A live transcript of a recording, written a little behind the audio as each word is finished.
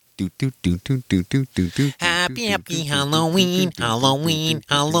Happy, happy Halloween, Halloween,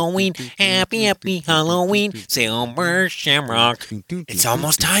 Halloween. Happy, happy Halloween, Silver Shamrock. It's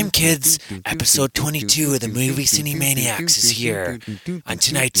almost time, kids. Episode 22 of the movie Cinemaniacs is here. On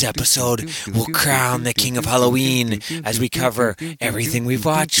tonight's episode, we'll crown the King of Halloween as we cover everything we've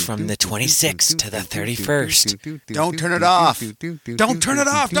watched from the 26th to the 31st. Don't turn it off. Don't turn it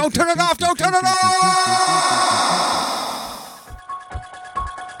off. Don't turn it off. Don't turn it off.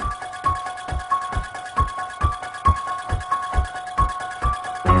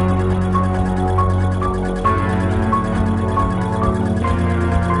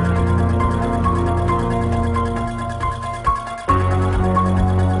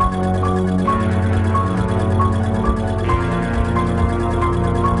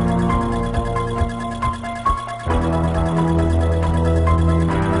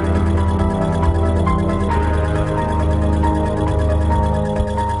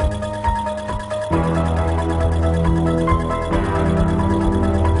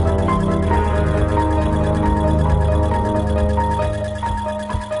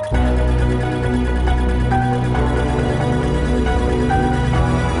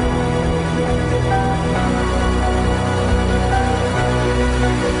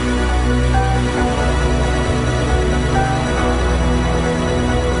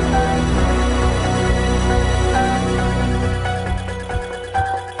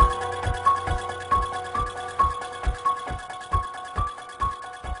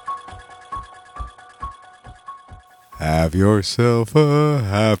 Have yourself a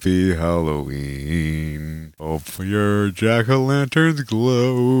happy Halloween. Hope for your jack-o'-lanterns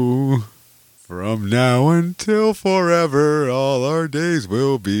glow. From now until forever, all our days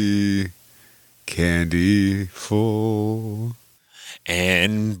will be candy full.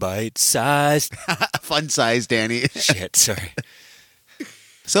 And bite-sized. Fun size, Danny. Shit, sorry.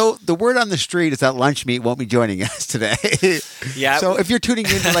 So the word on the street is that Lunch Meat won't be joining us today. Yeah. So if you're tuning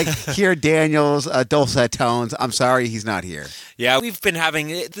in to hear Daniel's dulcet tones, I'm sorry he's not here. Yeah, we've been having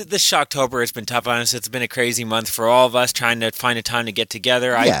this Shocktober has been tough on us. It's been a crazy month for all of us trying to find a time to get together.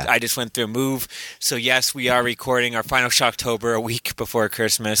 Yeah. I just went through a move. So yes, we are recording our final Shocktober a week before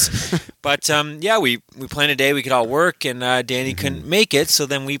Christmas. But we planned a day we could all work, and Danny couldn't make it, so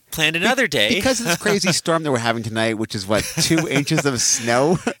then we planned another day. Because of this crazy storm that we're having tonight, which is 2 inches of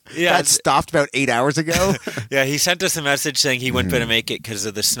snow. Yeah. That stopped about 8 hours ago. Yeah, he sent us a message saying he wouldn't be able to make it because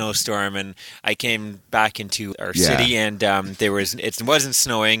of the snowstorm, and I came back into our city, and it wasn't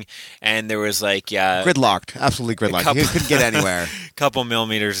snowing, and there was Gridlocked. Absolutely gridlocked. He couldn't get anywhere. Couple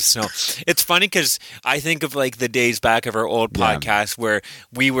millimeters of snow. It's funny because I think of the days back of our old podcast where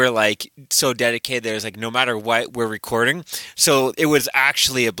we were so dedicated. There's no matter what we're recording. So it was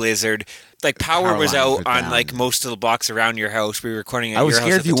actually a blizzard. Power was out on most of the blocks around your house. We were recording at your house. I was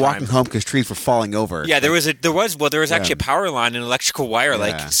scared of you walking home because trees were falling over. Yeah, there was actually a power line and electrical wire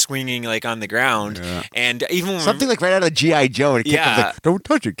swinging on the ground. Yeah. And even when, something right out of G.I. Joe. And don't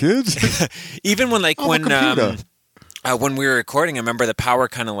touch it, kids. Even when when we were recording, I remember the power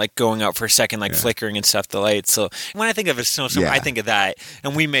kind of going out for a second, flickering and stuff, the lights. So when I think of a snowstorm, I think of that.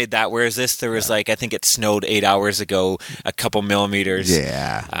 And we made that, whereas there was I think it snowed 8 hours ago, a couple millimeters.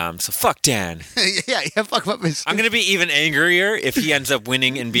 Yeah. So fuck Dan. yeah, fuck up. I'm going to be even angrier if he ends up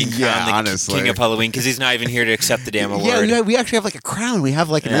winning and being crowned the King of Halloween, because he's not even here to accept the damn award. Yeah, we actually have a crown. We have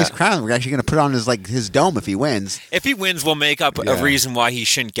a nice crown. We're actually going to put on his dome if he wins. If he wins, we'll make up a reason why he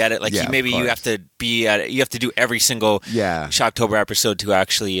shouldn't get it. You have to be you have to do every single Shocktober episode to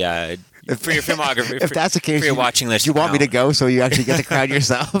actually for your filmography. If that's the case, for your watching list, you want me to go so you actually get the crown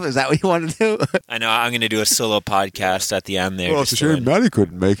yourself? Is that what you want to do? I know I'm going to do a solo podcast at the end there. Well, it's a shame Maddie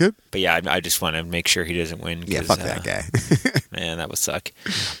couldn't make it. But yeah, I just want to make sure he doesn't win. Yeah, fuck that guy. Man, that would suck.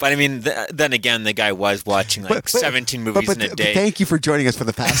 But I mean, then again, the guy was watching 17 movies in a day. Thank you for joining us for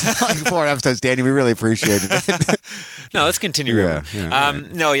the past 4 episodes, Danny. We really appreciate it. No, let's continue. We're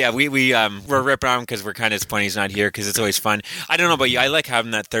ripping on him because we're kind of disappointed he's not here, because it's always fun. I don't know about you. I like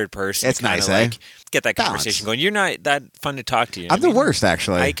having that third person. It's nice, eh? Get that conversation going. You're not that fun to talk to. I'm the worst,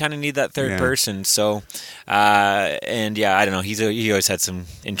 actually. I kind of need that third person. So, I don't know. He always had some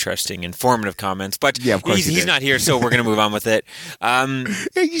interesting, informative comments. But of course he's not here, so we're going to move on with it.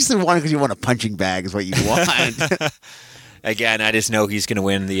 You just want it because you want a punching bag is what you want. Again, I just know he's going to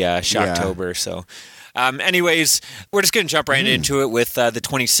win the Shocktober. So, anyways, we're just going to jump right into it with the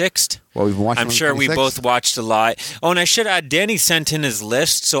 26th. Well, we've been watching. I'm sure we both watched a lot. Oh, and I should add, Danny sent in his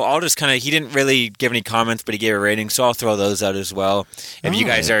list, so I'll just he didn't really give any comments, but he gave a rating, so I'll throw those out as well. If you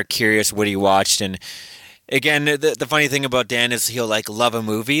guys are curious what he watched, and Again, the funny thing about Dan is he'll like love a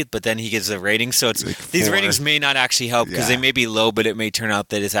movie, but then he gives a rating. So it's Like these 4. ratings may not actually help because Yeah. they may be low, but it may turn out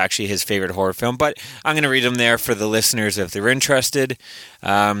that it's actually his favorite horror film. But I'm going to read them there for the listeners if they're interested.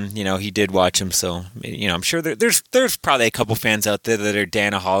 He did watch them, so I'm sure there's probably a couple fans out there that are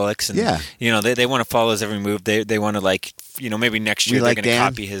Danaholics, and they want to follow his every move. They want to maybe next year We they're like going to Dan.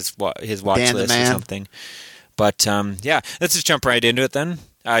 copy his watch Dan the list or man. something. But let's just jump right into it then.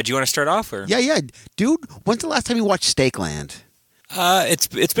 Do you want to start off? Or? Yeah. Dude, when's the last time you watched Stakeland? It's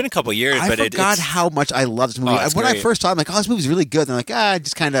been a couple years, I but forgot it's how much I love this movie. Oh, it's When I great. first saw it, I'm like, oh, this movie's really good. And I'm like, I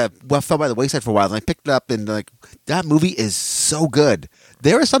just kind of fell by the wayside for a while. And I picked it up, and like, that movie is so good.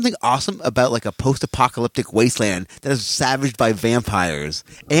 There is something awesome about like a post-apocalyptic wasteland that is savaged by vampires.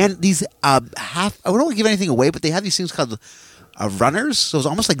 And these I don't want to give anything away, but they have these things called runners. So it's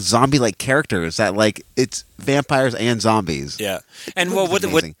almost like zombie-like characters that like it's vampires and zombies. Yeah, and It well, was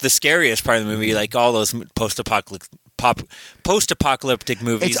what amazing. the scariest part of the movie, like all those post-apocalyptic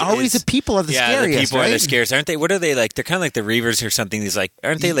movies, It's always is- the people are the yeah, scariest, the people are the right? scariest, aren't they? What are they like? They're kind of like the Reavers or something. These like,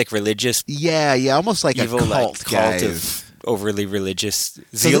 aren't they like religious, Yeah, almost like evil a cult, cult guys. of overly religious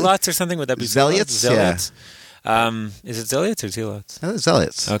zealots or something? Would that be Zealots? Zealots. Is it zealots or zealots?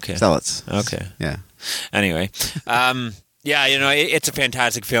 Zealots. Okay. Zealots. Okay. Yeah. Anyway, yeah, it's a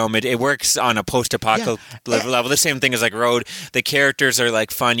fantastic film. It works on a post-apocalyptic level. The same thing as like Road. The characters are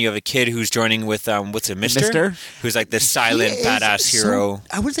like fun. You have a kid who's joining with Mister, Mister? who's like this silent He is badass so- hero.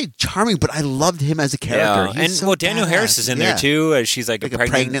 I wouldn't say charming, but I loved him as a character. Yeah, He's and so Daniel badass. Harris is in Yeah. there too. She's like, Like a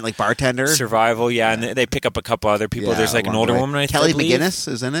pregnant like bartender. survival. Yeah, and they pick up a couple other people. Yeah, There's like an along older the way. woman. I Kelly believe. McGinnis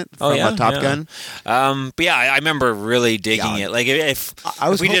is in it Oh from yeah, Top yeah. Gun. But yeah, I remember really digging Yeah. it. Like if I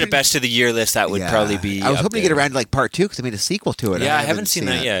was we did a hoping- best of the year list, that would Yeah. probably be. I was up hoping to get there. around to like part 2 because they made a sequel to it. Yeah, I haven't seen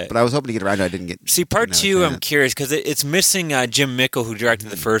that it. yet. But I was hoping to get around to it. I didn't get. See, part didn't have a 2, I'm chance. curious because it's missing Jim Mickle, who directed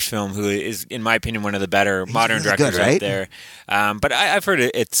the first film, who is, in my opinion, one of the better modern really directors good, right? out there. But I've heard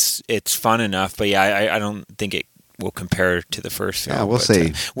it's fun enough. But yeah, I don't think it will compare to the first film. Yeah, we'll But,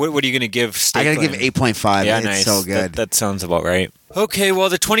 see. What are you going to give? I gotta give Stakeland? 8.5. Yeah, It's nice. so good. That sounds about right. Okay, well,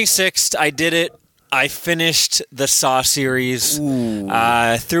 the 26th, I did it. I finished the Saw series.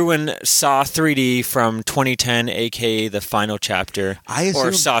 Threw in Saw 3D from 2010, aka the final chapter, I assume-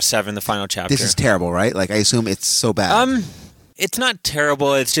 or Saw 7, the final chapter. This is terrible, right? Like I assume it's so bad. It's not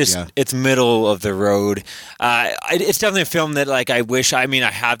terrible. It's just Yeah. it's middle of the road. It's definitely a film that like I wish. I mean,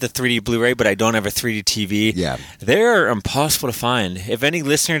 I have the 3D Blu-ray, but I don't have a 3D TV. Yeah. They're impossible to find. If any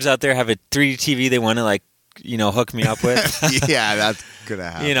listeners out there have a 3D TV, they want to hook me up with. yeah, that's gonna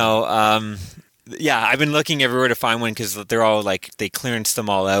happen. Yeah, I've been looking everywhere to find one because they're all like they clearance them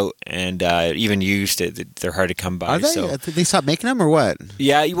all out, and even used, they're hard to come by. Are they? So. Did they stop making them or what?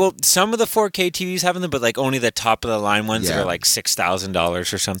 Yeah, well, some of the 4K TVs have them, but like only the top of the line ones that Yeah. are like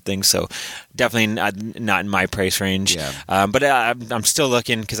 $6,000 or something. So definitely not in my price range. Yeah. But I'm still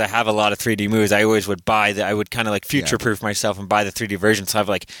looking because I have a lot of 3D movies. I always would buy I would kind of like future proof myself and buy the 3D version. So I have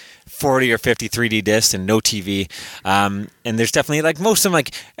like 40 or 50 3D discs and no TV. And there's definitely like most of them,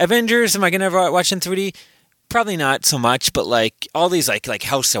 like Avengers. Am I gonna ever watch in 3D? Probably not so much, but like all these like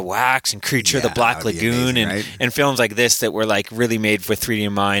House of Wax and Creature of the Yeah, Black that would be Lagoon amazing, and right? and films like this that were like really made for 3D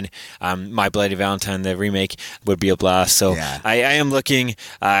in mind. My Bloody Valentine, the remake, would be a blast. So Yeah. I am looking.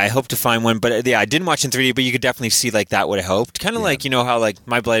 I hope to find one, but yeah, I didn't watch in 3D, but you could definitely see like that would have helped. Kind of like how like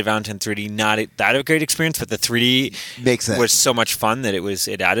My Bloody Valentine 3D, not that a great experience, but the 3D Makes sense. was so much fun that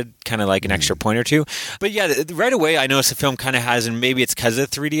it added kind of like an extra point or two. But yeah, right away I noticed the film kind of has, and maybe it's because of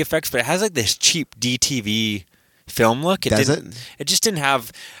 3D effects, but it has like this cheap DTV film look. Does didn't, it just didn't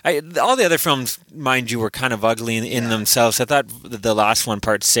have. All the other films, mind you, were kind of ugly in themselves. I thought the last one,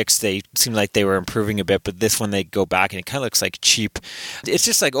 Part 6, they seemed like they were improving a bit, but this one they go back and it kind of looks like cheap. It's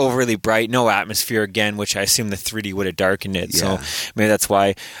just like overly bright, no atmosphere again, which I assume the 3D would have darkened it. Yeah. So maybe that's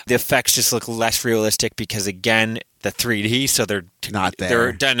why the effects just look less realistic because again, the 3D, so they're Not there.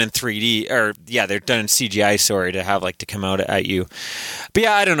 They're done in 3D, or yeah, they're done in CGI. Sorry, to have like to come out at you. But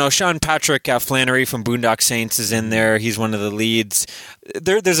yeah, I don't know. Sean Patrick Flannery from Boondock Saints is in there. He's one of the leads.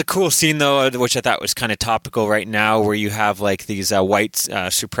 There's a cool scene though, which I thought was kind of topical right now, where you have like these white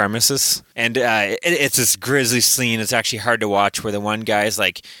supremacists, and it's this grisly scene. It's actually hard to watch, where the one guy is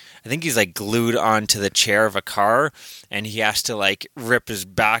like, I think he's like glued onto the chair of a car, and he has to like rip his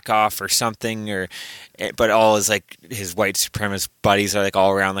back off or something, but all his like his white supremacist buddies are like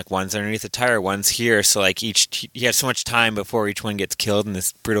all around, like one's underneath the tire, one's here, so like he has so much time before each one gets killed in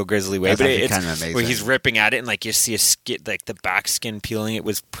this brutal, grisly way. That's But actually it's kind of amazing. where he's ripping at it, and like you see his skin, like the back skin peeling. It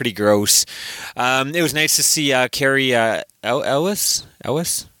was pretty gross. It was nice to see Carrie Ellis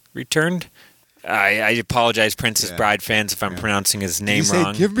returned. I apologize, Princess Yeah. Bride fans, if I'm pronouncing his Did name you say,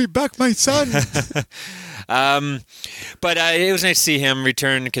 wrong. "Give me back my son"? But it was nice to see him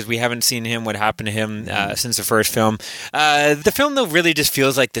return because we haven't seen him, what happened to him since the first film. The film, though, really just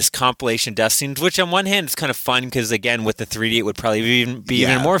feels like this compilation death scenes, which on one hand is kind of fun because, again, with the 3D, it would probably be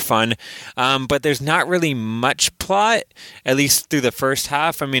even more fun. But there's not really much plot, at least through the first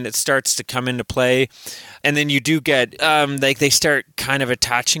half. I mean, it starts to come into play. And then you do get, they start kind of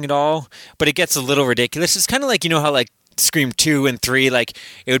attaching it all, but it gets a little ridiculous. It's kind of like, how Scream 2 and 3, it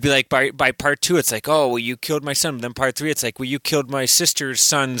would be like by part 2, it's like, oh, well, you killed my son. Then part 3, it's like, well, you killed my sister's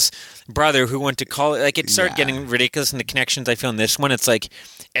son's brother who went to college. It started getting ridiculous in the connections I feel in this one. It's like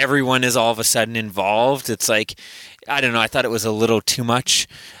everyone is all of a sudden involved. It's like, I don't know, I thought it was a little too much.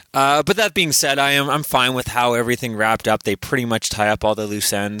 But that being said, I'm fine with how everything wrapped up. They pretty much tie up all the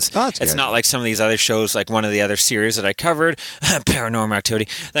loose ends. Oh, that's it's good. not like some of these other shows, like one of the other series that I covered, Paranormal Activity,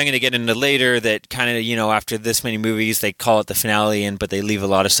 that I'm going to get into later, that kind of, after this many movies, they call it the finale, but they leave a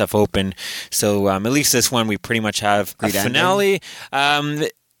lot of stuff open. So at least this one, we pretty much have a finale.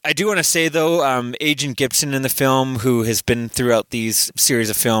 I do want to say, though, Agent Gibson in the film, who has been throughout these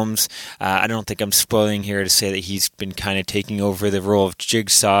series of films, I don't think I'm spoiling here to say that he's been kind of taking over the role of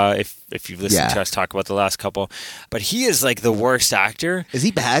Jigsaw, if you've listened to us talk about the last couple. But he is like the worst actor. Is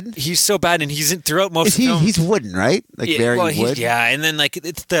he bad? He's so bad, and he's throughout most of the film. He's wooden, right? Very wood? Yeah, and then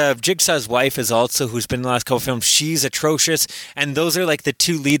it's the Jigsaw's wife is also, who's been in the last couple films, she's atrocious, and those are like the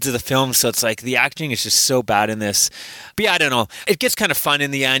two leads of the film, so it's like the acting is just so bad in this. But yeah, I don't know. It gets kind of fun in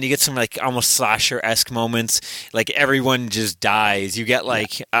the end. You get some like almost slasher-esque moments. Like everyone just dies. You get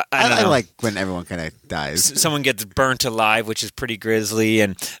like, I don't know. I like when everyone kind of dies. Someone gets burnt alive, which is pretty grisly,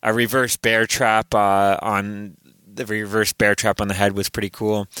 and a reverse bear trap on the head was pretty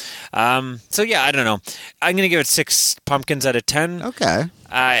cool. So yeah, I don't know. I'm gonna give it 6 pumpkins out of 10. Okay.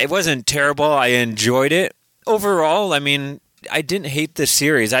 It wasn't terrible. I enjoyed it overall. I mean, I didn't hate this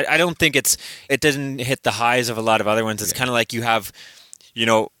series. I don't think it doesn't hit the highs of a lot of other ones. It's kind of like you have,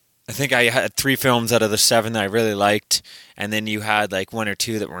 I think I had 3 films out of the 7 that I really liked, and then you had like 1 or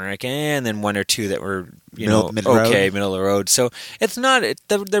 2 that were like, and then 1 or 2 that were, middle of the road. So it's not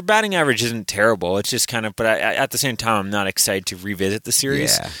their batting average isn't terrible. It's just kind of, but at the same time, I'm not excited to revisit the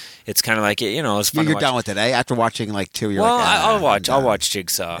series. Yeah. It's kind of like it's fun. You're done with it, eh? After watching like 2, you're I'll watch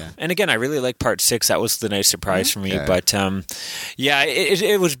Jigsaw, and again, I really like part 6. That was the nice surprise for me. But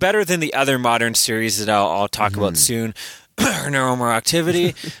it was better than the other modern series that I'll talk about soon. Paranormal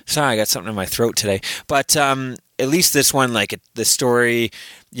Activity. Sorry, I got something in my throat today. But at least this one, the story,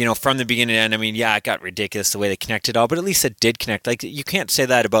 from the beginning to end, I mean, it got ridiculous the way they connected all, but at least it did connect. Like, you can't say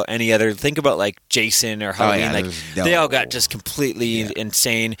that about any other. Think about, like, Jason or Halloween. They all got just completely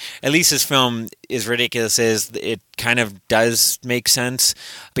insane. At least this film, as ridiculous as it kind of does make sense.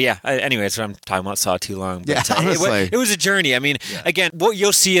 But yeah, anyway, that's what I'm talking about. Saw too long. But, honestly. It was a journey. I mean, again, what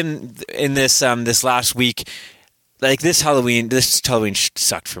you'll see in this this last week, like this Halloween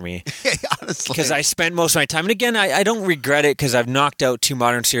sucked for me. Honestly. Because I spent most of my time. And again, I don't regret it because I've knocked out 2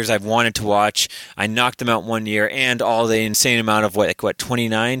 modern series I've wanted to watch. I knocked them out 1 year and all the insane amount of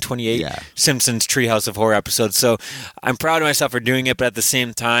 29, 28 Simpsons Treehouse of Horror episodes. So I'm proud of myself for doing it, but at the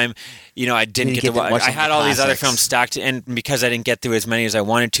same time, I didn't get to watch. I had all these other films stacked, and because I didn't get through as many as I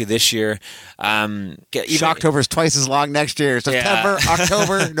wanted to this year. Shocktober's twice as long next year. September,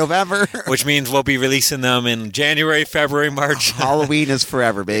 October, November. Which means we'll be releasing them in January, February, March. Halloween is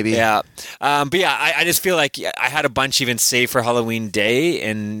forever, baby. Yeah. But yeah, I just feel like I had a bunch even saved for Halloween Day,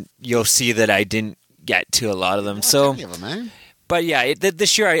 and you'll see that I didn't get to a lot of them. But yeah,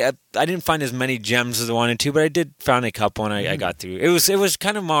 this year I didn't find as many gems as I wanted to, but I did find a couple, and I got through. It was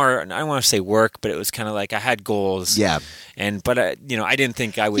kind of more, I don't want to say work, but it was kind of like I had goals. Yeah. But I didn't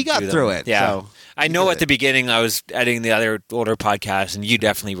think I would. You got do them. through it. Yeah. So I know at the beginning I was editing the other older podcasts, and you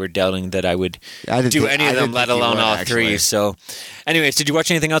definitely were doubting that I would do any of them, let alone all 3. So, anyways, did you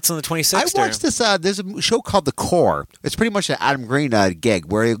watch anything else on the 26th? I watched this. There's a show called The Core. It's pretty much an Adam Green gig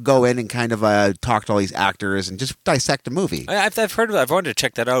where you go in and kind of talk to all these actors and just dissect a movie. I've heard of that. I've wanted to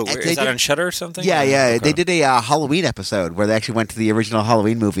check that out. Is that on Shudder or something? Yeah, Okay. They did a Halloween episode where they actually went to the original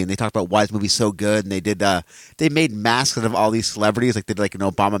Halloween movie and they talked about why this movie's so good. And they made masks out of all these celebrities. Like they did like an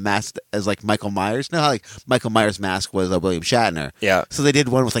Obama mask as like Michael Myers. You know how like Michael Myers' mask was William Shatner. Yeah. So they did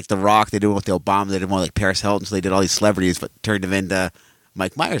one with like The Rock. They did one with the Obama. They did one with like Paris Hilton. So they did all these celebrities, but turned them into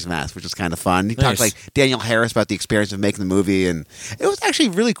Mike Myers' mask, which was kind of fun. He talked like Daniel Harris about the experience of making the movie, and it was actually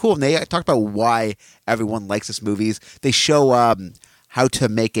really cool. And they talked about why everyone likes this movie. They show how to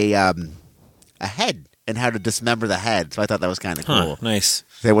make a head and how to dismember the head. So I thought that was kind of cool. Nice.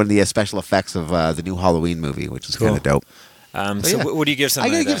 They were one of the special effects of the new Halloween movie, which is kind of dope. So yeah. what do you give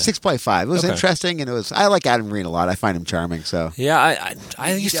something I gotta like give that? 6.5. It was Okay. interesting, and I like Adam Green a lot. I find him charming. So Yeah,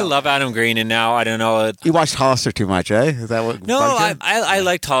 I used to love Adam Green, and now I don't know. you watched Hollister too much, eh? Is that what? No, bugged you? I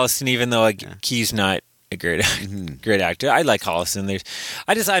liked Holliston, even though he's not a great great actor. I like Holliston.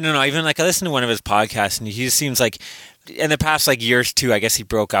 I don't know. Even like I listened to one of his podcasts, and he just seems like in the past like years too. I guess he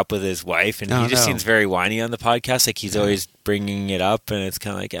broke up with his wife, and he just seems very whiny on the podcast. Like he's always bringing it up, and it's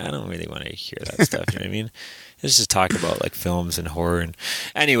kind of like I don't really want to hear that stuff. You know what I mean? Let's just talk about like films and horror. And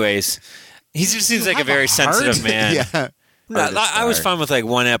anyways, he just seems like a very sensitive man. Yeah. No, I was fine with like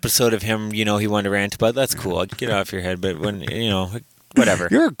one episode of him. You know, he wanted to rant, but that's cool. I'd get it off your head. But when whatever.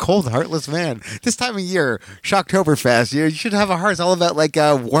 You're a cold, heartless man. This time of year, Shocktoberfest, you should have a heart. It's all about like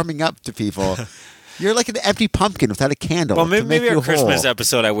warming up to people. You're like an empty pumpkin without a candle. Well, to make maybe you our Christmas whole.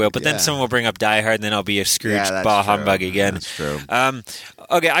 episode I will, but then Yeah. someone will bring up Die Hard, and then I'll be a Scrooge that's bah true. humbug again. That's true.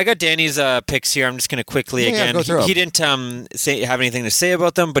 Okay, I got Danny's picks here. I'm just going to quickly Yeah, go through He 'em. didn't have anything to say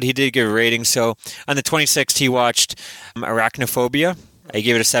about them, but he did give a rating. So on the 26th, he watched Arachnophobia. I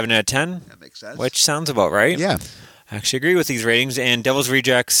gave it a 7 out of 10, That makes sense. which sounds about right. Yeah. I actually agree with these ratings. And Devil's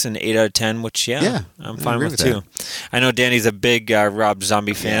Rejects, an 8 out of 10, which, Yeah, I'm I fine agree with with too. I know Danny's a big Rob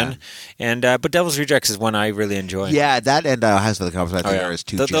Zombie fan, and but Devil's Rejects is one I really enjoy. Yeah, that and House of the Cards, I think, are his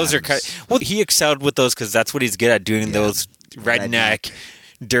two Those are gems. well, he excelled with those because that's what he's good at doing. Those redneck,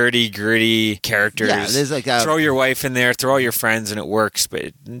 dirty, gritty characters. Yeah, there's like throw your wife in there, throw all your friends, and it works.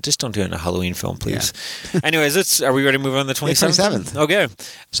 But just don't do it in a Halloween film, please. Anyways, are we ready to move on to the 27th? 27th. Okay.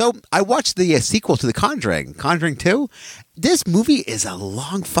 So I watched the sequel to The Conjuring, Conjuring 2. This movie is a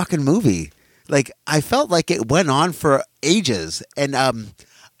long fucking movie. Like, I felt like it went on for ages. And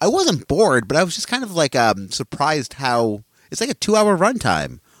I wasn't bored, but I was just kind of like surprised how it's like a 2-hour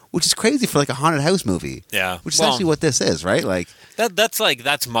runtime, which is crazy for like a haunted house movie. Yeah. Which is actually what this is, right? Like,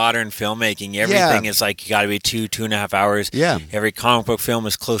 that's modern filmmaking. Everything is like you got to be 2.5 hours. Yeah. Every comic book film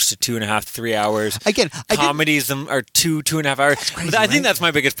is close to 2.5, 3 hours. Again, comedies are 2.5 hours. crazy, But I think right? that's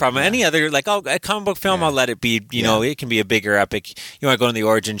my biggest problem. Any other a comic book film, I'll let it be. You know, it can be a bigger epic. You want to go in the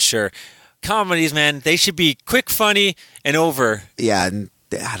origin, sure. Comedies, man, they should be quick, funny, and over. yeah, and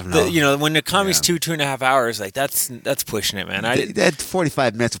I don't know. When the comedy's 2.5 hours, like that's pushing it, man. That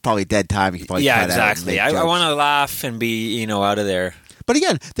 45 minutes of probably dead time. You can probably cut out and exactly. make I jokes. want to laugh and be out of there. But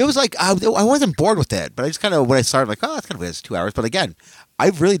again, there was like I wasn't bored with it, but I just kind of when I started like, oh, it's kind of it's 2 hours. But again, I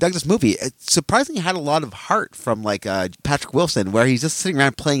really dug this movie. It surprisingly had a lot of heart from like Patrick Wilson, where he's just sitting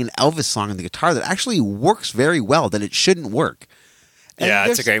around playing an Elvis song on the guitar that actually works very well. That it shouldn't work. And Yeah,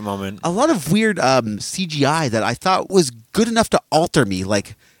 it's a there's great moment. A lot of weird CGI that I thought was good enough to alter me,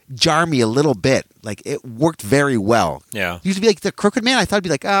 like jar me a little bit. Like it worked very well. Yeah. Used to be like the Crooked Man. I thought it'd be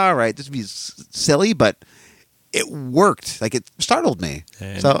like, oh, all right, this would be silly, but it worked. Like it startled me.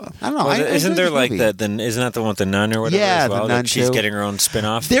 And- So I don't know. Well, I isn't enjoyed there this like movie. the isn't that the one with the nun or whatever? Yeah, as well, the that nun she's too. getting her own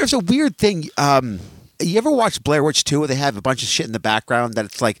spin-off. There's a weird thing. You ever watch Blair Witch 2 where they have a bunch of shit in the background that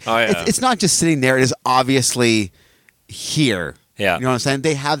it's like, Oh, yeah. it's not just sitting there. It is obviously here. Yeah. You know what I'm saying?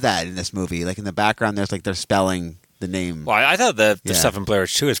 They have that in this movie. Like in the background, there's like they're spelling the name. Well, I thought the Yeah. stuff in Blair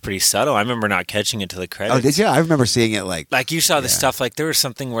Witch 2 is pretty subtle. I remember not catching it to the credits. Oh, did you? I remember seeing it like. Like you saw the Yeah. stuff, like there was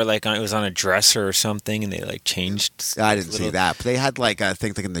something where like it was on a dresser or something, and they like changed. I didn't see little- that, but they had like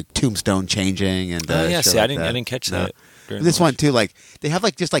things like in the tombstone changing and. Oh, yeah, shit see, I like didn't that. catch No. that. during This the one too, like they have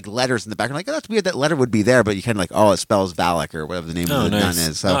like just like letters in the background. Like, oh, that's weird. That letter would be there, but you kind of like, oh, it spells Valak or whatever the name Oh, of the nice. nun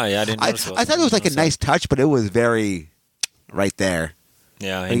is. So Oh, yeah, I didn't notice I thought it was like a those. nice touch, but it was very right there.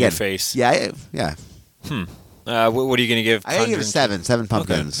 Yeah, But in your again, face. Yeah, yeah. What are you going to give? I gotta give it Conjuring? 7 Okay.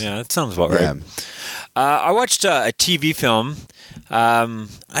 pumpkins. Yeah, that sounds about right. Yeah. I watched a TV film.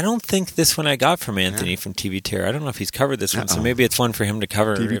 I don't think this one I got from Anthony from TV Terror. I don't know if he's covered this one, so Uh-oh. maybe it's one for him to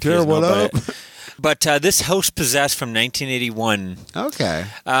cover. TV if he Terror, doesn't know what about up? it. But this House Possessed from 1981. Okay.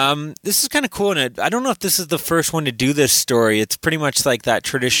 This is kind of cool, and I don't know if this is the first one to do this story. It's pretty much like that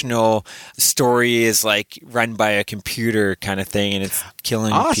traditional story is like run by a computer kind of thing, and it's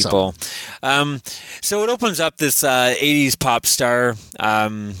killing Awesome. people. So it opens up this 80s pop star.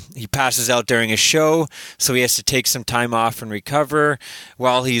 He passes out during a show, so he has to take some time off and recover.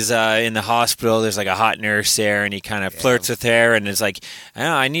 While he's in the hospital, there's like a hot nurse there, and he kind of flirts with her, and is like,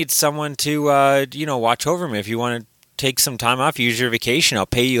 I need someone to watch over me. If you want to take some time off, use your vacation, I'll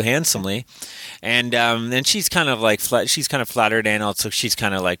pay you handsomely. And then she's kind of like she's kind of flattered, and also she's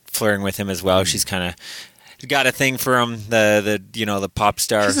kind of like flirting with him as well. She's kind of got a thing for him, the pop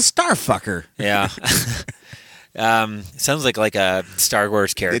star. She's a star fucker. Yeah. Sounds like a Star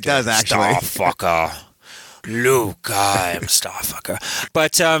Wars character. It does, actually. Starfucker. Luke, I'm Starfucker.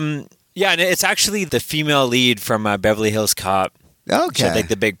 But yeah, and it's actually the female lead from Beverly Hills Cop. She Okay. had like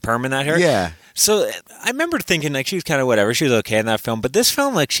the big perm in that hair. Yeah. So I remember thinking like she was kind of whatever. She was okay in that film, but this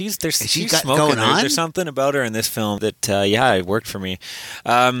film, like she's she got smoking. going on? There's something about her in this film that it worked for me.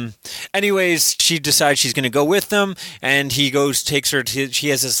 Anyways, she decides she's going to go with them, and he takes her to. She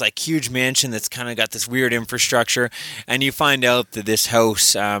has this like huge mansion that's kind of got this weird infrastructure, and you find out that this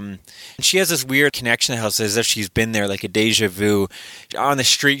house. She has this weird connection to the house, as if she's been there, like a deja vu. On the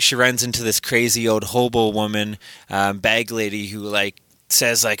street, she runs into this crazy old hobo woman, bag lady, who like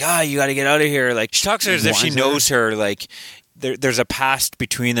says like, you got to get out of here. Like she talks to her as if she knows her. Like there's a past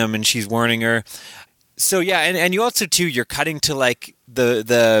between them, and she's warning her. So yeah, and you also too, you're cutting to like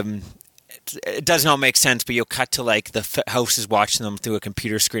the. It does not make sense, but you'll cut to like the house is watching them through a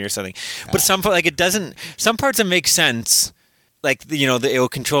computer screen or something. But some like it doesn't. Some parts it makes sense. Like, it will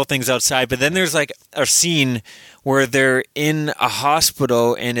control things outside. But then there's like a scene where they're in a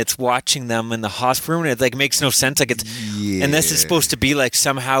hospital and it's watching them in the hospital room. And it like makes no sense. Like and this is supposed to be like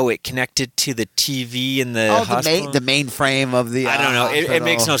somehow it connected to the TV in the hospital. The mainframe of the I don't know. It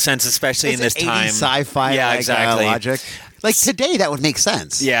makes no sense, especially in this time. Sci-fi exactly. logic. Like today, that would make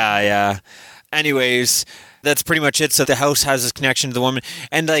sense. Yeah. Anyways, that's pretty much it. So the house has this connection to the woman,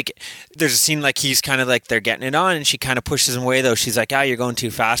 and like there's a scene like he's kind of like they're getting it on, and she kind of pushes him away though. She's like, you're going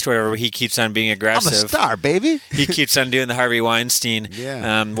too fast or whatever. He keeps on being aggressive. I'm a star, baby. He keeps on doing the Harvey Weinstein,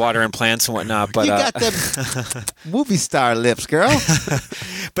 water and plants and whatnot. But you got them movie star lips, girl.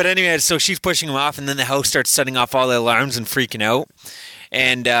 But anyway, so she's pushing him off, and then the house starts setting off all the alarms and freaking out.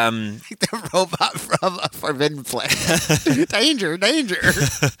 And the robot from a Forbidden Planet. Danger.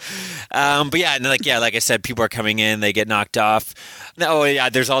 But like I said, people are coming in, they get knocked off. Oh yeah,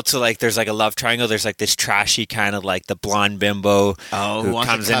 there's also there's a love triangle. There's like this trashy kind of like the blonde bimbo who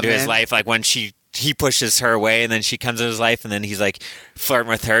comes into his life. Like when he pushes her away, and then she comes into his life, and then he's like flirting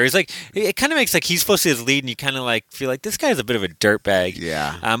with her. He's like, it kind of makes like he's supposed to be his lead, and you kind of like feel like this guy's a bit of a dirtbag.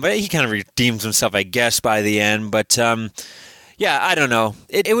 Yeah. But he kind of redeems himself, I guess, by the end. But yeah, I don't know.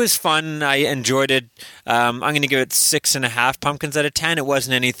 It was fun. I enjoyed it. I'm going to give it 6.5 pumpkins out of 10. It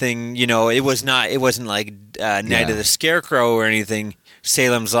wasn't anything, it wasn't like Night of the Scarecrow or anything.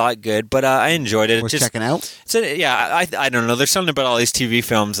 Salem's Lot good, but I enjoyed it. We're checking out. So yeah, I don't know. There's something about all these TV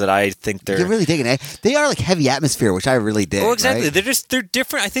films that I think You're really digging it. They are like heavy atmosphere, which I really dig. Oh, exactly. Right? They're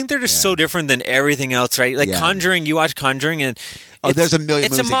different. I think they're just so different than everything else, right? Like Conjuring, you watch Conjuring and there's a million.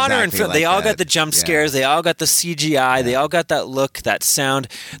 It's a modern film. Like they all got the jump scares. They all got the CGI. They all got that look, that sound.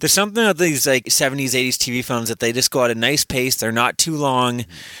 There's something about these like 70s, 80s TV films that they just go at a nice pace. They're not too long.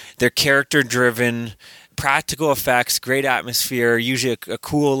 They're character driven. Practical effects, great atmosphere, usually a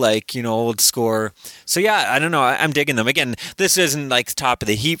cool old score. So yeah, I don't know. I'm digging them. Again, this isn't like top of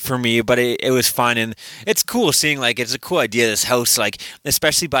the heap for me, but it was fun, and it's cool seeing it's a cool idea. This house,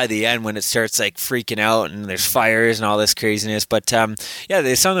 especially by the end when it starts freaking out and there's fires and all this craziness. But yeah,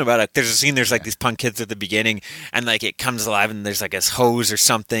 there's something about it. There's a scene. There's these punk kids at the beginning, and it comes alive, and there's this hose or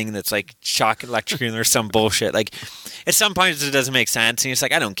something that's shock electrocuting or some bullshit. At some points it doesn't make sense, and you're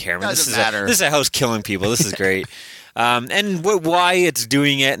just I don't care, man. This is a house killing people. This is great. And why it's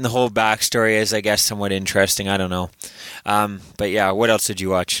doing it and the whole backstory is, I guess, somewhat interesting. I don't know. But yeah, what else did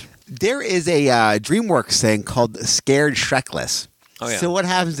you watch? There is a DreamWorks thing called Scared Shrekless. Oh, yeah. So what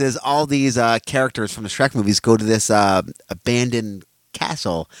happens is all these characters from the Shrek movies go to this abandoned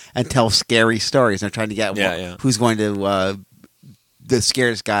castle and tell scary stories. They're trying to get who's going to the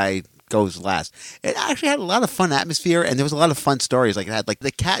scariest guy goes last. It actually had a lot of fun atmosphere, and there was a lot of fun stories. It had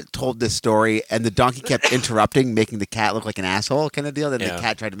the cat told this story, and the donkey kept interrupting, making the cat look like an asshole kind of deal. Then the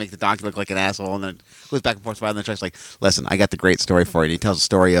cat tried to make the donkey look like an asshole, and then it goes back and forth. And then tries listen, I got the great story for you. And he tells a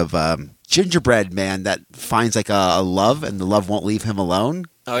story of gingerbread man that finds a love, and the love won't leave him alone.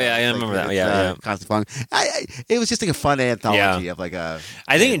 Oh yeah, I remember that. Yeah. Constant fun. It was just a fun anthology of a.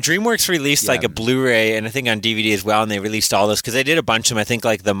 I think DreamWorks released a Blu-ray and I think on DVD as well, and they released all this because they did a bunch of them. I think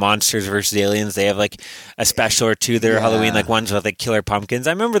the Monsters vs. Aliens. They have a special or two. Their Halloween ones with Killer Pumpkins.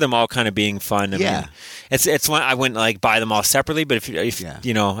 I remember them all kind of being fun. I mean, it's one I wouldn't buy them all separately, but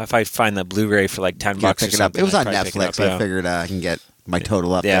if I find the Blu-ray for $10 pick it up. It was on Netflix, so I figured I can get my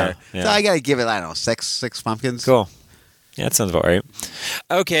total up there. So I got to give it, I don't know, six pumpkins. Cool. Yeah, that sounds about right.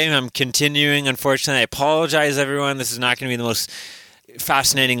 Okay, I'm continuing. Unfortunately, I apologize, everyone. This is not going to be the most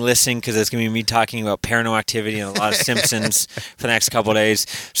fascinating listening because it's going to be me talking about Paranormal Activity and a lot of Simpsons for the next couple of days.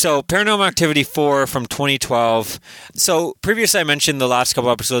 So, Paranormal Activity 4 from 2012. So, previously I mentioned the last couple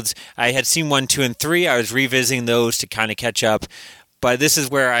episodes. I had seen 1, 2, and 3. I was revisiting those to kind of catch up. But this is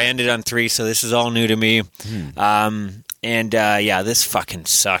where I ended on 3, so this is all new to me. And this fucking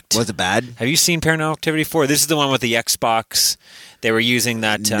sucked. Was it bad? Have you seen Paranormal Activity 4? This is the one with the Xbox they were using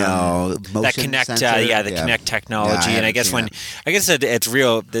that No, that motion Connect, sensor? the Yeah. Connect technology. Yeah, I and I haven't guess seen I guess it's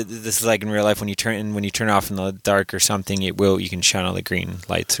real. This is like in real life when you turn off in the dark or something, you can shine all the green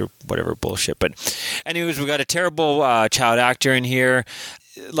lights or whatever bullshit. But anyways, we got a terrible child actor in here.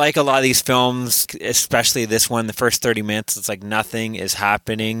 Like a lot of these films, especially this one, the first 30 minutes, it's like nothing is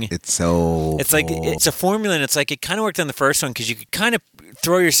happening. It's so. It's like it's a formula, and it's like it kind of worked on the first one because you could kind of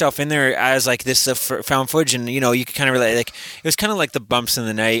throw yourself in there as like this found footage, and you could kind of relate. Like it was kind of like the bumps in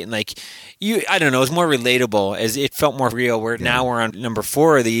the night, and like I don't know, it was more relatable as it felt more real. Where now we're on number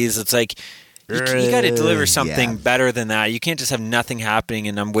 4 of these, it's like. You got to deliver something better than that. You can't just have nothing happening,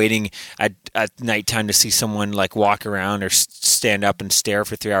 and I'm waiting at nighttime to see someone like walk around or stand up and stare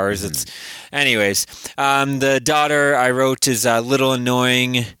for 3 hours. It's, anyways. The daughter I wrote is a little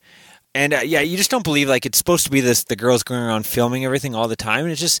annoying, and you just don't believe like it's supposed to be the girls going around filming everything all the time,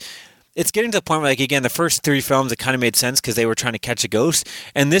 and it's getting to the point where like again the first 3 films it kind of made sense because they were trying to catch a ghost,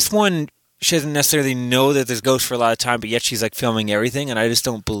 and this one. She doesn't necessarily know that there's ghosts for a lot of time, but yet she's like filming everything, and I just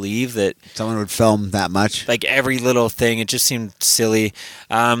don't believe that someone would film that much. Like every little thing, it just seemed silly.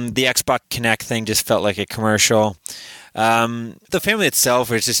 The Xbox Connect thing just felt like a commercial. The family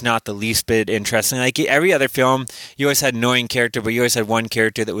itself was just not the least bit interesting. Like every other film, you always had an annoying character, but you always had one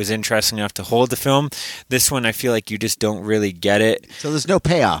character that was interesting enough to hold the film. This one, I feel like you just don't really get it. So there's no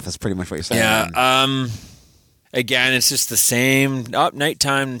payoff. That's pretty much what you're saying. Yeah. Again, it's just the same.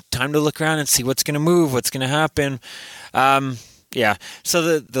 Nighttime, time to look around and see what's going to move, what's going to happen. Yeah.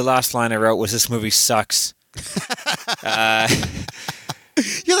 So the last line I wrote was, "This movie sucks."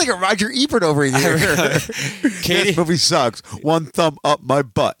 You're like a Roger Ebert over here. This movie sucks. One thumb up my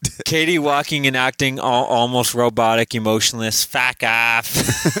butt. Katie walking and acting almost robotic, emotionless. Fuck off.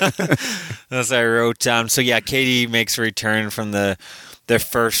 That's what I wrote. So yeah, Katie makes a return from their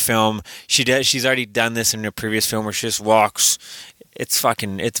first film. She's already done this in a previous film where she just walks.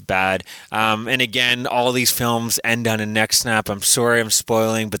 It's bad. And again, all these films end on a neck snap. I'm sorry I'm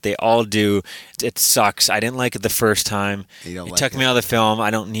spoiling, but they all do. It sucks. I didn't like it the first time. It took me out of the film. I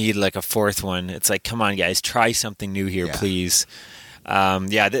don't need like a fourth one. It's like, come on, guys, try something new here, please.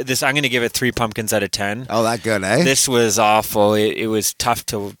 This I'm going to give it 3 pumpkins out of 10. Oh, that good, eh? This was awful. It was tough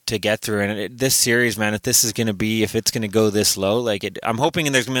to get through, and this series, man, if it's going to go this low, like I'm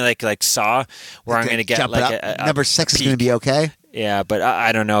hoping there's going to be like Saw, where I'm going to get like a number 6 is going to be okay. Yeah, but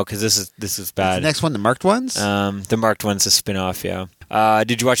I don't know because this is bad. The next one, the marked ones. The marked one's a spin-off. Yeah.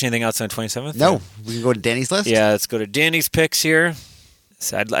 Did you watch anything else on the 27th? No. We can go to Danny's list. Yeah, let's go to Danny's picks here.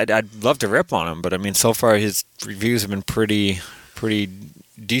 So I'd love to rip on him, but I mean, so far his reviews have been pretty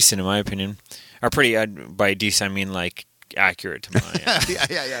decent in my opinion. Or pretty by decent I mean like accurate to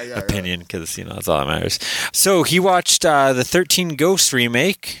my opinion, because that's all that matters. So he watched the 13 Ghosts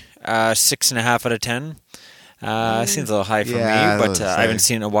remake, 6.5 out of 10. Seems a little high for me, but I haven't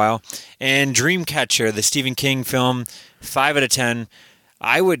seen it in a while. And Dreamcatcher, the Stephen King film, 5 out of 10.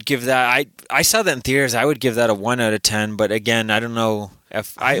 I would give that. I saw that in theaters. I would give that a 1 out of 10. But again, I don't know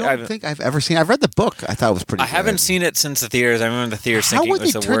if I don't think I've ever seen. I've read the book. I thought it was pretty. I haven't seen it since the theaters. I remember the theaters thinking it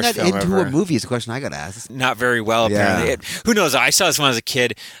was the worst film ever. How would they turn that into a movie? Is the question I got to ask. Not very well, apparently. Who knows? I saw this when I was a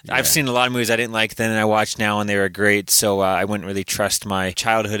kid. Yeah. I've seen a lot of movies I didn't like then, and I watched now, and they were great. So I wouldn't really trust my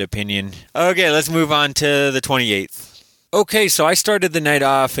childhood opinion. Okay, let's move on to the 28th. Okay, so I started the night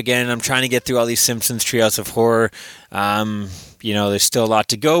off again. I'm trying to get through all these Simpsons Treehouse of Horror. There's still a lot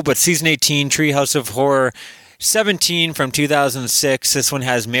to go, but season 18, Treehouse of Horror, 17 from 2006. This one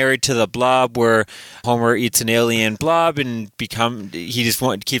has Married to the Blob, where Homer eats an alien blob and keeps on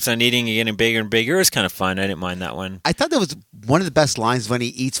eating and getting bigger and bigger. It's kind of fun. I didn't mind that one. I thought that was one of the best lines when he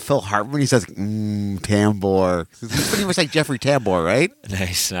eats Phil Hartman. He says, Tambor. He's pretty much like Jeffrey Tambor, right?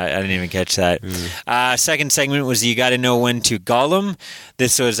 Nice. I didn't even catch that. Second segment was You Gotta Know When to Gollum.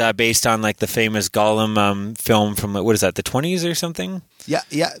 This was based on like the famous Gollum film from, what is that, the 20s or something? Yeah.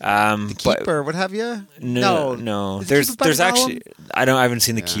 The Keep or what have you? No. There's actually I haven't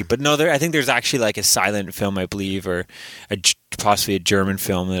seen The Keep, but no, I think there's actually like a silent film, I believe, or possibly a German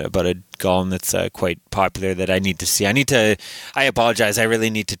film about a Gollum that's quite popular that I need to see. I apologize. I really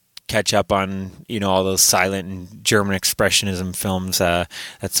need to catch up on all those silent and German expressionism films.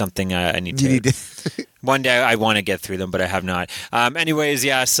 That's something I need to. One day I want to get through them, but I have not. Anyways,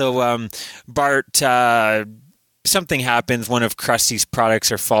 yeah. So Bart. Something happens. One of Krusty's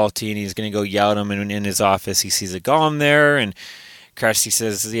products are faulty, and he's going to go yell at him. And in his office, he sees a Gollum there, and Krusty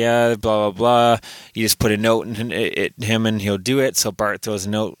says, "Yeah, blah blah blah." You just put a note in him, and he'll do it. So Bart throws a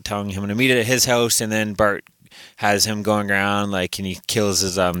note telling him to meet at his house, and then Bart has him going around like, and he kills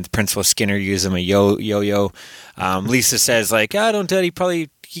his Principal Skinner, uses him a yo-yo. Lisa says like, don't do it.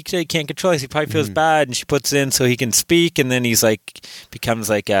 He can't control us. He probably feels bad, and she puts it in so he can speak. And then he's like, becomes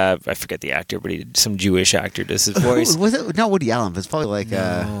like I forget the actor, but some Jewish actor does his voice. Was it not Woody Allen? It's probably like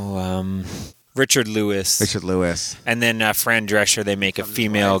Richard Lewis. And then Fran Drescher, they make a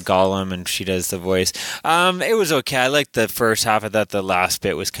female Gollum, and she does the voice. It was okay. I liked the first half. I thought the last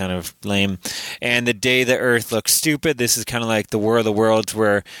bit was kind of lame. And The Day the Earth Looks Stupid, this is kind of like the War of the Worlds,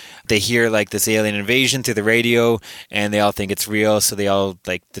 where they hear like this alien invasion through the radio, and they all think it's real, so they all,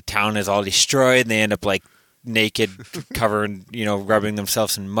 like, the town is all destroyed, and they end up like naked, covered, rubbing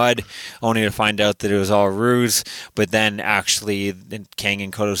themselves in mud, only to find out that it was all a ruse. But then actually Kang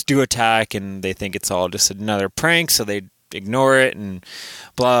and Kodos do attack, and they think it's all just another prank, so they ignore it, and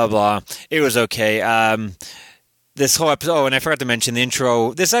blah blah. It was okay. This whole episode, and I forgot to mention the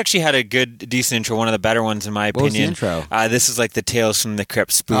intro. This actually had a decent intro, one of the better ones in my opinion. What was the intro? This is like the Tales from the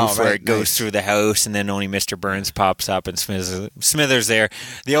Crypt spoof, where it goes through the house, and then only Mr. Burns pops up, and Smithers there.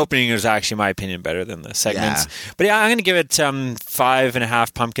 The opening is actually, in my opinion, better than the segments. Yeah. But yeah, I'm going to give it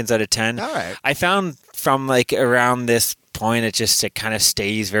 5.5 pumpkins out of 10. All right. I found from like around this point, it kind of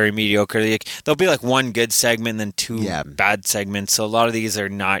stays very mediocre. Like, there'll be like one good segment and then two bad segments, so a lot of these are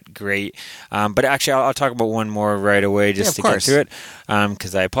not great. But actually, I'll talk about one more right away just to get through it,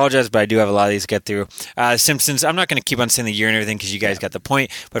 because I apologize, but I do have a lot of these to get through. Simpsons, I'm not going to keep on saying the year and everything because you guys got the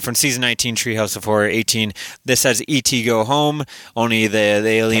point, but from season 19, Treehouse of Horror 18, this has E.T. Go Home, only the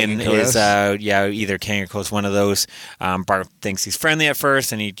alien is either Kang or Kodos, one of those. Bart thinks he's friendly at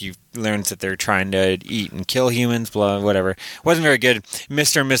first, and he learns that they're trying to eat and kill humans, whatever. Wasn't very good.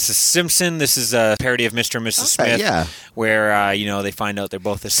 Mr. and Mrs. Simpson, this is a parody of Mr. and Mrs. Smith, where they find out they're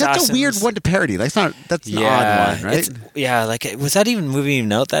both assassins. That's a weird one to parody. That's an odd one, right? Was that movie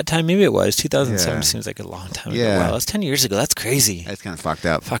even out that time? Maybe it was. 2007 seems like a long time ago. Wow, that's 10 years ago. That's crazy. That's kind of fucked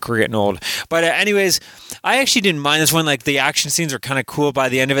up. Fuck, we're getting old. But anyways, I actually didn't mind this one. Like, the action scenes were kind of cool. By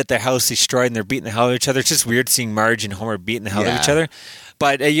the end of it, their house destroyed and they're beating the hell out of each other. It's just weird seeing Marge and Homer beating the hell out of each other.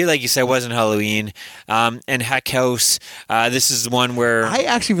 But like you said, it wasn't Halloween. And Heck House, this is the one where... I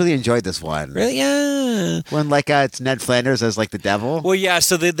actually really enjoyed this one. Really? Yeah. When it's Ned Flanders as like the devil. Well, yeah,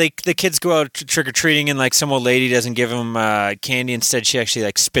 so the kids go out trick-or-treating, and like some old lady doesn't give them candy. Instead, she actually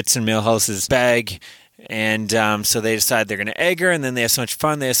like spits in Milhouse's bag. And so they decide they're going to egg her, and then they have so much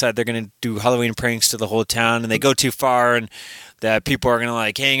fun, they decide they're going to do Halloween pranks to the whole town, and they go too far, and the people are going to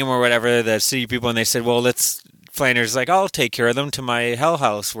like hang them or whatever, the city people, and they said, well, Flanders is like, I'll take care of them to my hell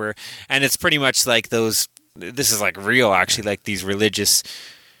house, and it's pretty much like those, this is like real actually, like these religious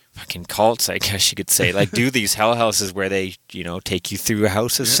fucking cults, I guess you could say, like do these hell houses where they, take you through a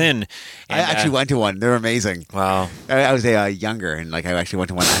house of sin. And, I actually went to one. They're amazing. Wow. I was younger, and like I actually went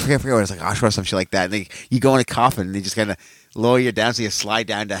to one. I forget what it was, like Oshawa or some shit like that. And you go in a coffin, and they just kind of lower you down so you slide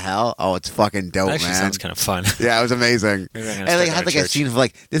down to hell. Oh, it's fucking dope, that actually sounds kind of fun. Yeah, it was amazing. And they had like a scene of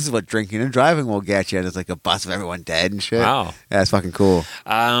like, this is what drinking and driving will get you, and it's like a bus of everyone dead and shit. Wow. Yeah, it's fucking cool.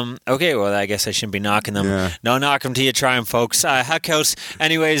 Okay, well, I guess I shouldn't be knocking them. Yeah. No, knock them till you try them, folks. Heck House.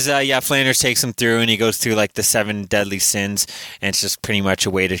 Anyways, Flanders takes them through, and he goes through like the 7 deadly sins, and it's just pretty much a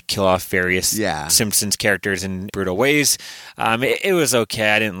way to kill off various Simpsons characters in brutal ways. It was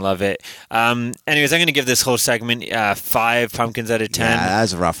okay. I didn't love it. Anyways, I'm going to give this whole segment 5 pumpkins out of 10. Yeah, that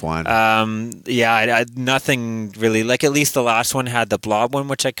was a rough one. I nothing really, like, at least the last one had the Blob one,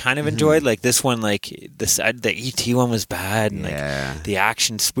 which I kind of enjoyed. Like this one, like the E.T. one was bad, and like the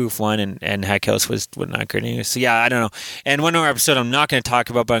action spoof one and Heck House was not great anyway. So yeah, I don't know. And one more episode I'm not going to talk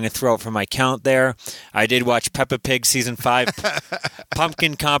about, but I'm going to throw out for my count there. I did watch Peppa Pig season 5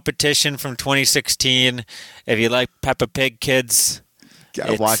 pumpkin competition from 2016. If you like Peppa Pig, kids,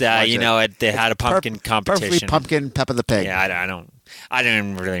 it's they had a pumpkin competition. Perfectly pumpkin Peppa the Pig. Yeah, I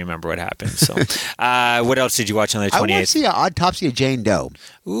didn't really remember what happened. So, what else did you watch on the 28th? I watched the Autopsy of Jane Doe.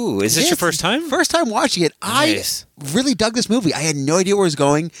 Ooh, is this your first time? First time watching it. Nice. I really dug this movie. I had no idea where it was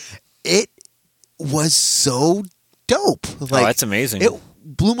going. It was so dope. Like, that's amazing. It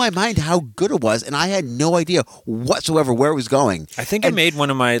blew my mind how good it was, and I had no idea whatsoever where it was going. I think it made one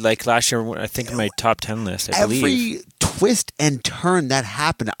of my, like, last year, I think in my top 10 list, I believe. Every twist and turn that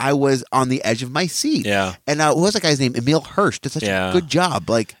happened, I was on the edge of my seat. Yeah. And what was that guy's name? Emil Hirsch did such a good job.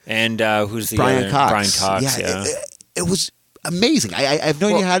 Like, and who's the Brian other? Cox. Brian Cox, yeah. It was amazing. I have no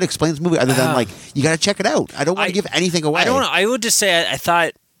idea how to explain this movie other than, like, you got to check it out. I don't want to give anything away. I don't know. I would just say I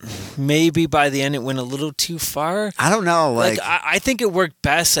thought maybe by the end it went a little too far. I don't know. Like I think it worked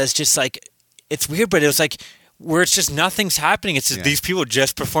best as just like, it's weird, but it was like where it's just nothing's happening. It's just these people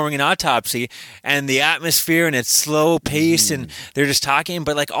just performing an autopsy, and the atmosphere, and it's slow pace, and they're just talking.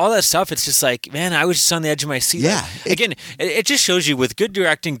 But like all that stuff, it's just like, man, I was just on the edge of my seat. Yeah. Like, again, it just shows you with good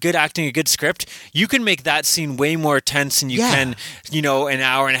directing, good acting, a good script, you can make that scene way more tense than you can, you know, an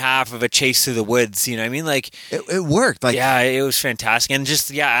hour and a half of a chase through the woods. You know what I mean? Like it worked. Like yeah, it was fantastic, and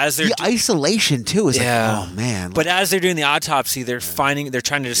just as they're the isolation too is like, oh man. But as they're doing the autopsy, they're trying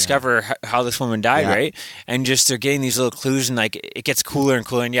to discover how this woman died, right? And just they're getting these little clues, and like it gets cooler and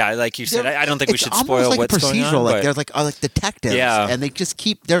cooler. And like you said, I don't think we should spoil like what's going on. Like but there's like detectives, and they just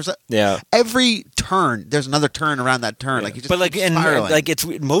keep every turn. There's another turn around that turn. Like you just but like and spiraling. like it's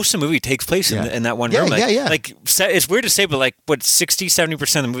most of the movie takes place in that one room. Like, Like it's weird to say, but like what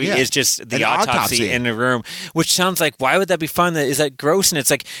 60-70% of the movie is just the autopsy in the room, which sounds like why would that be fun? Is that gross? And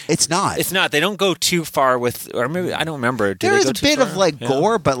it's like it's not. It's not. They don't go too far with, or maybe I don't remember. There is a bit of like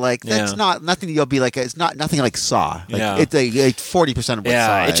gore, but like that's not nothing. You'll be like it's not nothing like Saw. Like, it's like 40% of what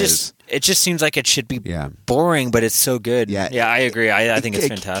Saw is. It just seems like it should be boring, but it's so good. Yeah, I agree. I think it's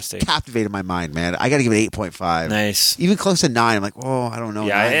fantastic. Captivated my mind, man. I got to give it 8.5. Nice. Even close to 9. I'm like, oh, I don't know.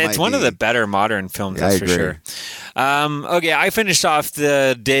 Yeah, it's one of the better modern films, that's for sure. Okay, I finished off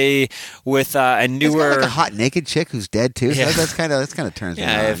the day with a newer, like a hot naked chick who's dead too. So that's kind of turns me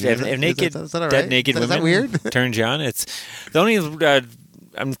on. If naked, is that all right? dead naked women that weird? turns you on. It's the only.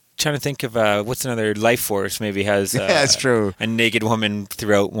 I'm trying to think of what's another. Life Force maybe has. That's true. A naked woman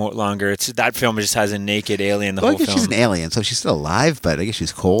throughout longer. It's that film just has a naked alien the whole film. She's an alien, so she's still alive, but I guess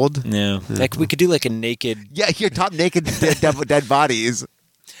she's cold. Yeah, like we could do like a naked. Yeah, your top naked dead bodies.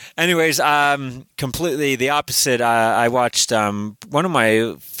 Anyways, completely the opposite. I watched one of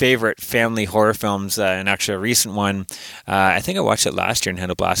my favorite family horror films, and actually a recent one. I think I watched it last year and had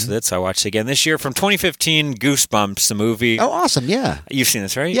a blast with it, so I watched it again this year from 2015, Goosebumps, the movie. Oh, awesome, yeah. You've seen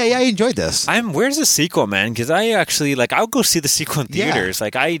this, right? Yeah, I enjoyed this. Where's the sequel, man? Because I actually, I'll go see the sequel in theaters.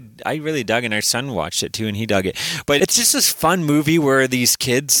 Like, I really dug it, and our son watched it too, and he dug it. But it's just this fun movie where these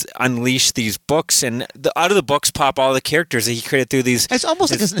kids unleash these books, and out of the books pop all the characters that he created through these. It's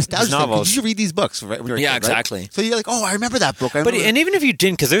almost like a nostalgia novels. Did you read these books? Right, when you were a kid, exactly. Right? So you're like, oh, I remember that book. And even if you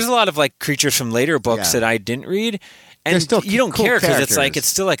didn't, because there's a lot of like creatures from later books that I didn't read. And still you don't cool care because characters. it's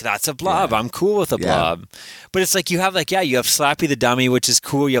still like, that's a blob. I'm cool with a blob. But it's like you have Slappy the Dummy, which is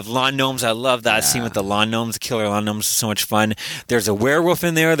cool. You have lawn gnomes. I love that scene with the lawn gnomes. The killer lawn gnomes is so much fun. There's a werewolf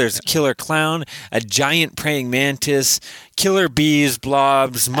in there. There's a killer clown, a giant praying mantis, killer bees,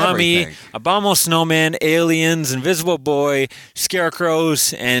 blobs, mummy, abominable snowman, aliens, invisible boy,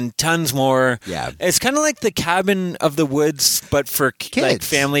 scarecrows, and tons more. Yeah. It's kind of like the Cabin of the Woods, but for kids. Like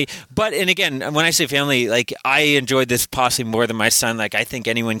family. But, and again, when I say family, like I enjoyed this possibly more than my son. Like I think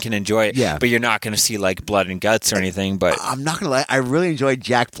anyone can enjoy it. Yeah. But you're not going to see like blood and guts or anything. But I'm not gonna lie, I really enjoyed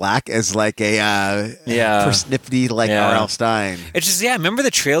Jack Black as like a persnippety R.L. Stein. It's just remember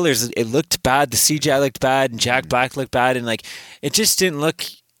the trailers? It looked bad. The CGI looked bad, and Jack Black looked bad, and like it just didn't look.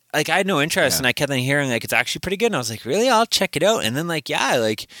 Like I had no interest, and I kept on hearing like it's actually pretty good, and I was like, really, I'll check it out. And then like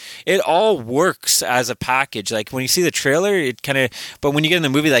it all works as a package. Like when you see the trailer, it kind of, but when you get in the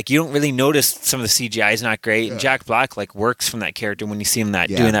movie, like you don't really notice some of the CGI is not great. And Jack Black like works from that character when you see him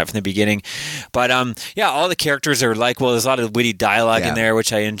doing that from the beginning. But all the characters are like, well, there's a lot of witty dialogue in there,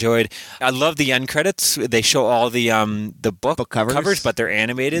 which I enjoyed. I love the end credits. They show all the book covers, but they're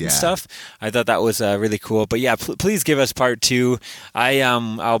animated and stuff. I thought that was really cool. But yeah, please give us part 2.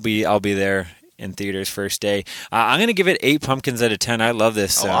 I'll be there in theaters first day. I'm gonna give it 8 pumpkins out of 10. I love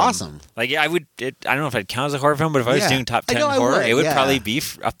this. Awesome. Like I would. I don't know if I'd count as a horror film, but if I was doing top 10 horror, it would probably be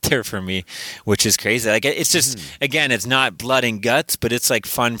up there for me, which is crazy. Like it's just again, it's not blood and guts, but it's like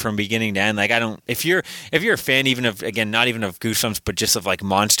fun from beginning to end. Like I don't. If you're a fan, even of not even of Goosebumps, but just of like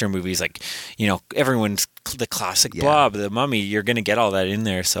monster movies, like everyone's the classic Blob, the Mummy, you're gonna get all that in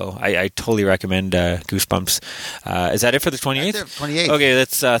there. So I totally recommend Goosebumps. Is that it for the 28th? That's it, 28th. Okay,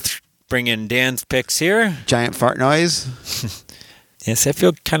 let's bring in Dan's picks here. Giant fart noise. Yes, I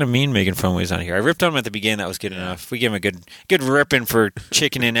feel kind of mean making fun when he's on here. I ripped on him at the beginning. That was good enough. We give him a good ripping for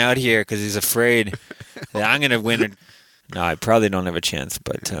chickening out here because he's afraid that I'm going to win. No, I probably don't have a chance.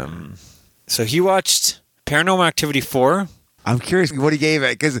 But so he watched Paranormal Activity 4. I'm curious what he gave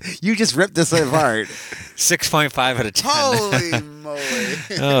it because you just ripped this apart. 6.5 out of 10. Holy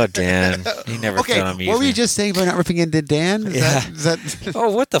moly. Oh, Dan. He never felt on me. What were you just saying about not ripping into Dan? Is that...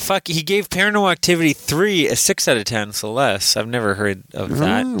 Oh, what the fuck? He gave Paranormal Activity 3 a 6 out of 10, so less. I've never heard of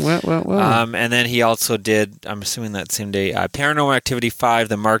that. Well. And then he also did, I'm assuming that same day, Paranormal Activity 5,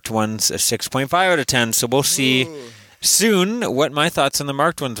 the marked ones, a 6.5 out of 10. So we'll see soon what my thoughts on the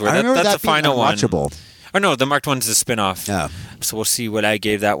marked ones were. I remember that's that the final one. Unwatchable. Or no, the marked one's a spin-off. Oh. So we'll see what I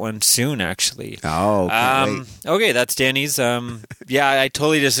gave that one soon, actually. Oh, can't wait. Okay, that's Danny's. Yeah, I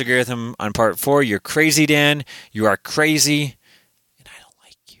totally disagree with him on part 4. You're crazy, Dan. You are crazy, and I don't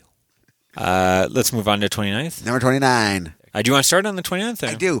like you. Let's move on to 29th. Number 29. Do you want to start on the 29th? Or?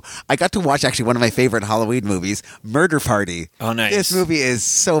 I do. I got to watch actually one of my favorite Halloween movies, Murder Party. Oh, nice. This movie is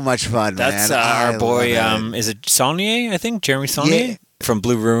so much fun, That's man. our I boy, love it. is it Saulnier, I think? Jeremy Saulnier? Yeah. From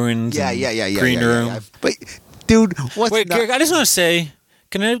Blue Ruins. Yeah, and Green Room. yeah. But, dude, what's Wait, not... Greg, I just want to say,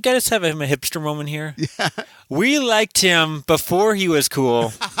 can I get us have a hipster moment here? Yeah. We liked him before he was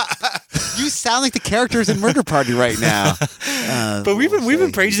cool. You sound like the characters in Murder Party right now. But we've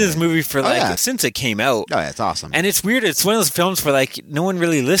been praising this movie for since it came out. Oh, yeah, it's awesome. And it's weird. It's one of those films where like no one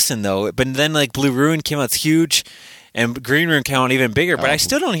really listened though. But then like Blue Ruin came out, it's huge, and Green Room came out even bigger. But I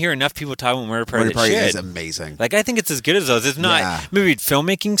still don't hear enough people talking about Murder Party. Murder Party that is shit. amazing. Like I think it's as good as those. It's not maybe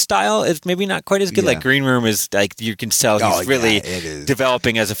filmmaking style. It's maybe not quite as good. Yeah. Like Green Room is like you can tell he's really it is.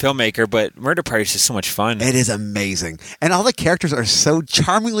 developing as a filmmaker. But Murder Party is just so much fun. It is amazing. And all the characters are so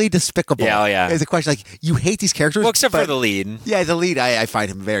charmingly despicable. Yeah, oh, yeah. It's a question like, you hate these characters. Well, except for but- the lead. Yeah, the lead, I find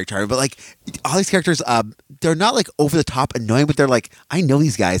him very charming. But like, all these characters, they're not like over the top annoying, but they're like, I know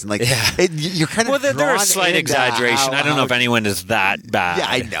these guys. And like, you're kind of Well, they're a drawn slight into exaggeration. I don't know if anyone is that bad. Yeah,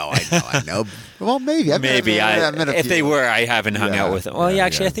 I know. Well, maybe. I've met a if few. they were, I haven't hung out with them. Well,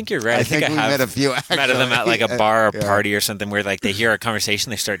 actually, I think you're right. I think we have met a few, met actually. them at like a bar or Yeah. party or something where like they hear a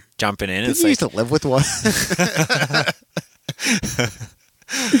conversation, they start jumping in. Didn't It's you like, used to live with one?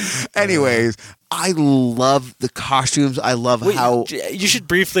 Anyways, I love the costumes. I love Wait, how... you should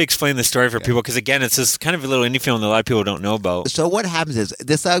briefly explain the story for people because again, it's this kind of a little indie film that a lot of people don't know about. So what happens is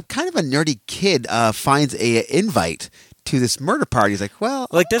this kind of a nerdy kid finds a invite to this murder party. He's like, well,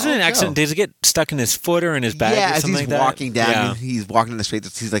 Like, doesn't I'll an accident? go. Does it get stuck in his foot or in his bag? Yeah, or as something he's like walking that? down, Yeah. he's walking in the street.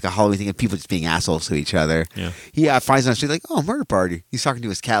 He's like a Halloween thing, and people just being assholes to each other. Yeah. He finds on the street like, oh, murder party. He's talking to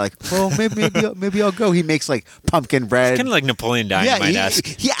his cat like, well, maybe I'll go. He makes like pumpkin bread. It's kind of like Napoleon Dynamite esque.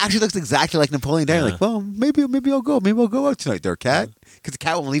 he actually looks exactly like Napoleon Dynamite. Like, well, maybe I'll go. Maybe I'll go out tonight, there, cat. Because the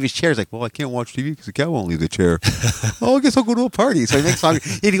cat won't leave his chair. He's like, well, I can't watch TV because the cat won't leave the chair. Oh, I guess I'll go to a party. So he makes fun.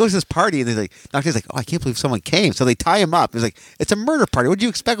 And he goes to this party, and he's like, Doctor's like, oh, I can't believe someone came. So they tie him up. He's like, it's a murder party. What do you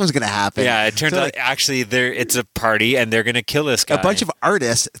expect was going to happen? Yeah, it turns So, out like, actually it's a party and they're going to kill this guy. a bunch of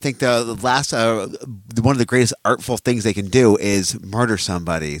artists think the last one of the greatest artful things they can do is murder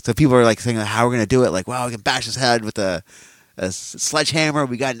somebody. So people are like saying how we're going to do it. Like, wow, we can bash his head with a sledgehammer.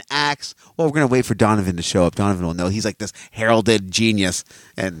 We got an axe. Well, we're going to wait for Donovan to show up. Donovan will know. He's like this heralded genius,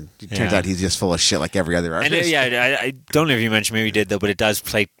 and it turns Yeah. out he's just full of shit like every other And artist. I don't know if you mentioned, maybe you did though, but it does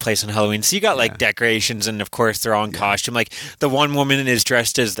take place on Halloween. So you got like decorations, and of course they're all in costume. Like the one woman is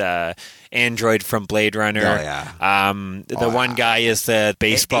dressed as the android from Blade Runner. Oh, yeah. The one guy is the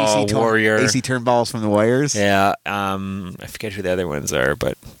baseball warrior. AC Turnballs from the Warriors. Yeah. I forget who the other ones are,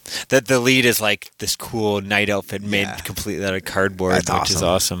 but the lead is like this cool night outfit made completely out of cardboard, That's which is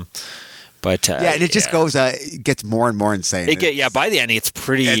awesome. But Yeah, and it just goes, it gets more and more insane. by the end it's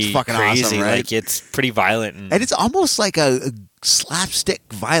pretty It's fucking crazy. awesome, right? Like it's pretty violent And it's almost like a slapstick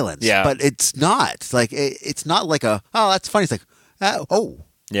violence. Yeah. But it's not. It's like it's not like oh, that's funny. It's like, Yeah.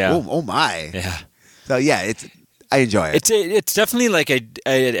 oh my. yeah. So yeah, I enjoy it. It's definitely like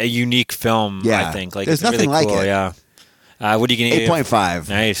a unique film. Yeah. I think like There's it's really nothing like cool. it. Yeah. What are you gonna give? 8.5.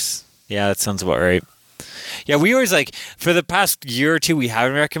 Nice. Yeah, that sounds about right. Yeah, we always like for the past year or two we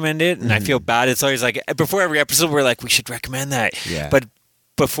haven't recommended it, and I feel bad. It's always like before every episode we're like we should recommend that. Yeah. But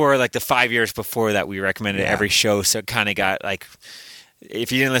before like the 5 years before that we recommended Yeah. every show, so it kind of got like.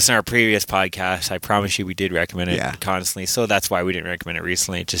 If you didn't listen to our previous podcast, I promise you we did recommend it constantly. So that's why we didn't recommend it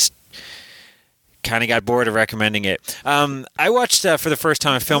recently. It just kind of got bored of recommending it. I watched for the first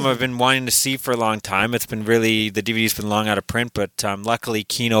time a film I've been wanting to see for a long time. It's been the DVD's been long out of print, but luckily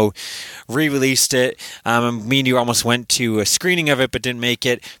Kino re-released it. Me and you almost went to a screening of it, but didn't make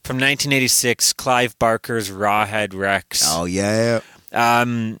it. From 1986, Clive Barker's Rawhead Rex. Oh yeah.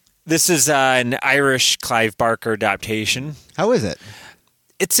 This is an Irish Clive Barker adaptation. How is it?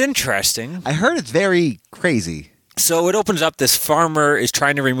 It's interesting. I heard it's very crazy. So it opens up. This farmer is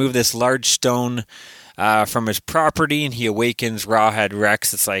trying to remove this large stone from his property, and he awakens Rawhead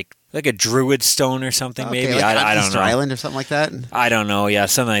Rex. It's like a druid stone or something, Okay, maybe. like I don't Easter know. Island or something like that. I don't know. Yeah,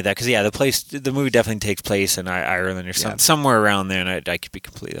 something like that. Because the movie definitely takes place in Ireland or somewhere around there, and I could be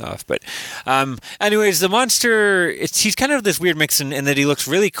completely off. But, anyways, the monster. He's kind of this weird mix in that he looks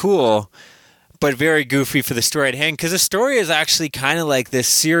really cool, but very goofy for the story at hand. Because the story is actually kind of like this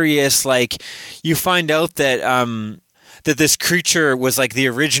serious. Like you find out that that this creature was like the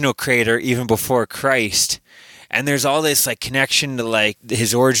original creator even before Christ. and there's all this like connection to like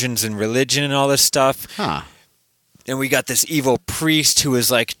his origins and religion and all this stuff. Huh. And we got this evil priest who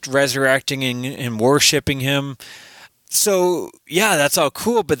is like resurrecting and worshiping him. So yeah, that's all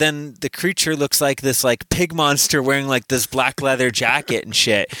cool. But then the creature looks like this like pig monster wearing like this black leather jacket and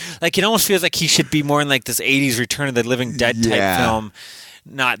shit. Like it almost feels like he should be more in like this 80s Return of the Living Dead type Yeah. film.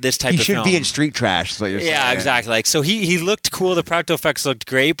 Not this type He of should film. be in Street Trash, is what you're saying. Yeah, exactly. Like, so he looked cool. The practical effects looked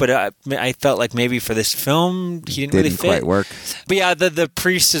great, but I felt like maybe for this film he didn't really fit. quite work. But yeah, the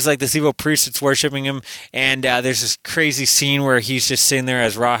priest is like this evil priest that's worshiping him, and there's this crazy scene where he's just sitting there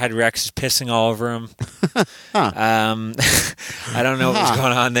as Rawhead Rex is pissing all over him. I don't know what was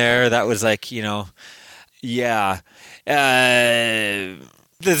going on there. That was like, yeah.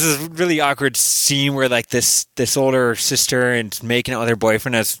 This is a really awkward scene where like this older sister and making out with her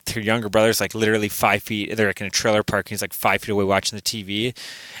boyfriend as her younger brother's like literally 5 feet. They're like in a trailer park and he's like 5 feet away watching the TV.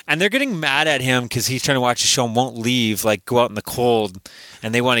 And they're getting mad at him because he's trying to watch the show and won't leave, like go out in the cold,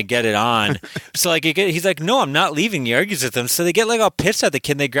 and they want to get it on. So like he's like, no, I'm not leaving. He argues with them. So they get like all pissed at the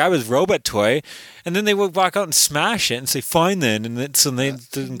kid and they grab his robot toy and then they walk out and smash it and say, fine then. And then, so they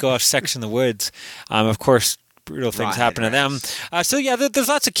didn't go off sex in the woods. Of course, brutal things happen to them. So yeah, there's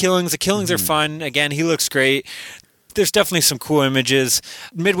lots of killings. The killings are fun. Again, he looks great. There's definitely some cool images.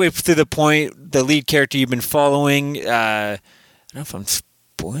 Midway through the point, the lead character you've been following, I don't know if I'm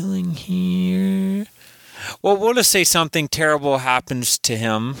spoiling here. Well, we'll just say something terrible happens to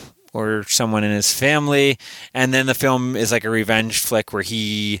him or someone in his family, and then the film is like a revenge flick where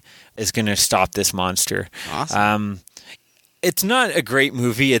he is going to stop this monster. Awesome. It's not a great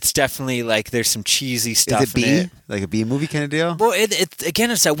movie. It's definitely like there's some cheesy stuff. Is it B? in it. Like a B movie kind of deal? Well,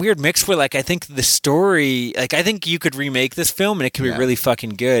 it's that weird mix where like I think the story, like I think you could remake this film and it could be really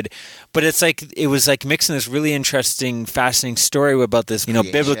fucking good, but it's like it was like mixing this really interesting, fascinating story about this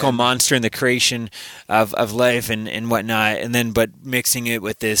biblical monster and the creation of life and whatnot, and then but mixing it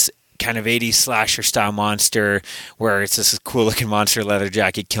with this kind of 80s slasher style monster where it's this cool looking monster, leather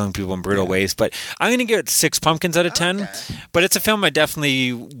jacket, killing people in brutal ways. But I'm going to give it 6 pumpkins out of 10. But it's a film I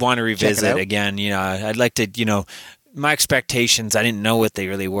definitely want to revisit again. I'd like to, my expectations, I didn't know what they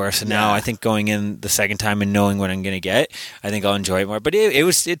really were. So now I think going in the second time and knowing what I'm going to get, I think I'll enjoy it more. But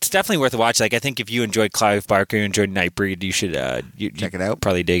it's definitely worth a watch. Like I think if you enjoyed Clive Barker, you enjoyed Nightbreed, you should check it out.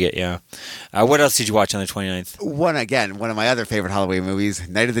 Probably dig it. Yeah. What else did you watch on the 29th? One of my other favorite Halloween movies,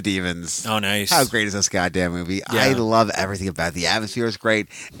 Night of the Demons. Oh, nice. How great is this goddamn movie? Yeah. I love everything about it. The atmosphere is great.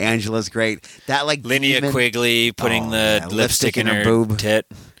 Angela's great. That like Linnea Quigley putting the lipstick in her boob. tit.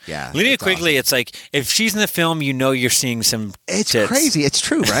 Yeah, Linnea that's Quigley, awesome. it's like if she's in the film, you're seeing some. It's tits. crazy. It's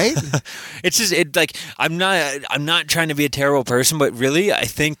true, right? It's just like I'm not trying to be a terrible person, but really, I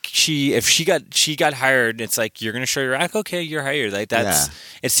think she got hired. It's like you're gonna show your act. Okay, you're hired. Like that's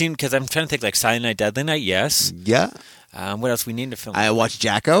it seemed because I'm trying to think like Silent Night, Deadly Night. Yes. Yeah. What else we need to film? I watched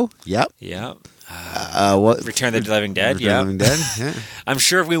Jacko. Yep. Yeah. What? Return of the Living Dead. Return of the Living Dead. Yeah. I'm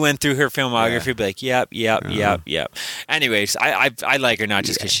sure if we went through her filmography, we'd be like, yep. Anyways, I like her not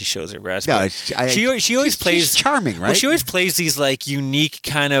just because she shows her breasts. No, she always plays she's charming, right? Well, she always plays these like unique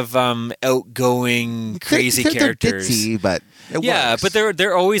kind of outgoing, crazy characters. They're ditzy, but it works. but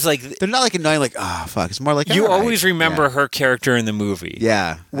they're always like they're not like annoying. Like fuck. It's more like you all right. always remember her character in the movie.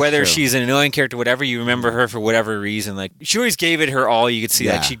 Yeah, whether true. she's an annoying character, whatever, you remember her for whatever reason. Like she always gave it her all. You could see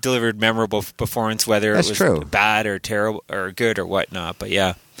that she delivered memorable performance, whether That's it was true. bad or terrible or good or whatnot. But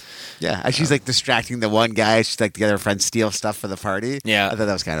yeah. Yeah, and she's like distracting the one guy. She's like the other friend steal stuff for the party. Yeah, I thought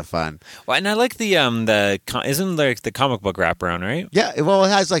that was kind of fun. Well, and I like isn't like the comic book wraparound, right? Yeah, well, it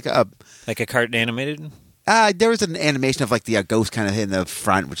has like a cartoon animated. there was an animation of like the ghost kind of in the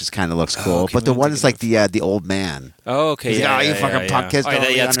front, which is kind of looks cool. okay, But the we one didn't is like the old man. Oh, okay. He's like, you fucking punk kids don't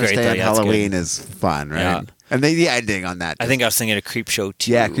really that's great, understand though. Yeah, that's Halloween good. is fun, right? Yeah. And the ending on that. I think I was thinking of Creep Show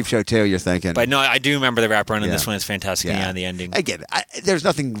 2. Yeah, Creep Show 2, you're thinking. But no, I do remember the wraparound, and Yeah. this one is fantastic. Yeah, the ending. Again, there's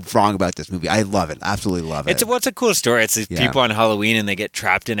nothing wrong about this movie. I love it. Absolutely love it. It's a cool story. It's these people on Halloween, and they get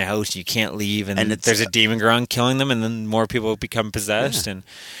trapped in a house. You can't leave, and there's a demon around killing them, and then more people become possessed. And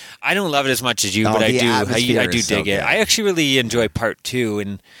I don't love it as much as you, but I do. I do dig it. I actually really enjoy part 2,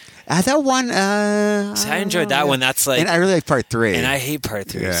 and that one. so I enjoyed that one. That's like, and I really like part 3. and I hate part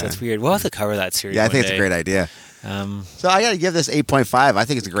 3. Yeah. So it's weird. We'll have to cover that series. Yeah, I think one it's a day. great idea. So I got to give this 8.5. I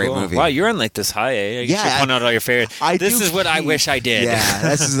think it's a great Cool. movie. Wow, you're on like this high. Eh? You should point out all your favorites. This is what I wish I did.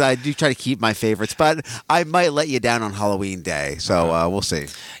 Yeah, I do try to keep my favorites, but I might let you down on Halloween Day. So we'll see.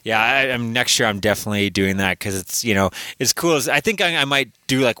 Yeah, next year I'm definitely doing that because it's it's cool. I think I might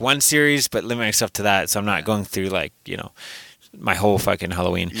do like one series, but limit myself to that, so I'm not going through like my whole fucking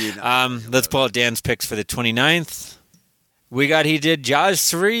Halloween. Let's pull out Dan's picks for the 29th. We got he did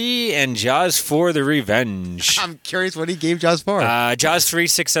Jaws 3 and Jaws 4: The Revenge. I'm curious what he gave Jaws for. Jaws 3,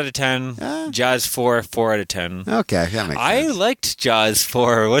 6 out of 10. Jaws 4, 4 out of 10. Okay, that makes I sense. liked Jaws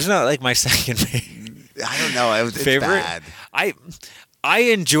 4. Wasn't that like my second favorite? I don't know. It's favorite. bad. I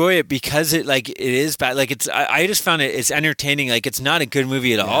enjoy it because it is bad. Like I just found it's entertaining. Like it's not a good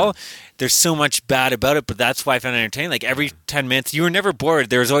movie at all. There's so much bad about it, but that's why I found it entertaining. Like every 10 minutes, you were never bored.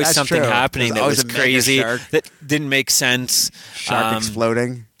 There was always That's something true. happening There's that always was a mega crazy shark. that didn't make sense. Shark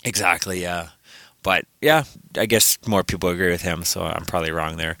exploding. Exactly, yeah. But yeah, I guess more people agree with him, so I'm probably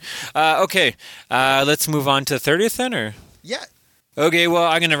wrong there. Okay, let's move on to 30th then, or? Yeah. Okay, well,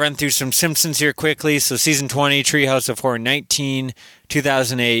 I'm going to run through some Simpsons here quickly. So season 20, Treehouse of Horror 19,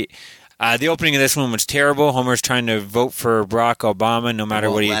 2008. The opening of this one was terrible. Homer's trying to vote for Barack Obama no matter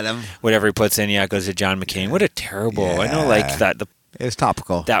Won't let him. whatever he puts in. Yeah, it goes to John McCain. What a terrible. I know like that It was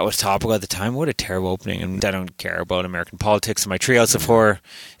topical. that was topical at the time. What a terrible opening. And I don't care about American politics. My Treehouse of Horror,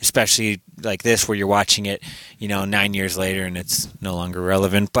 especially like this where you're watching it, 9 years later and it's no longer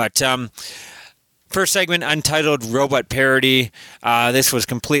relevant. But first segment, Untitled Robot Parody. This was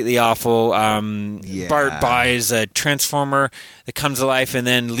completely awful. Bart buys a Transformer that comes to life, and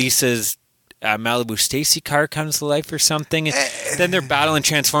then Lisa's Malibu Stacy car comes to life or something. Then they're battling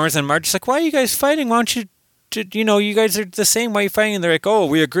Transformers, and Marge's like, why are you guys fighting? Why don't you... you guys are the same. Why are you fighting? And they're like, oh,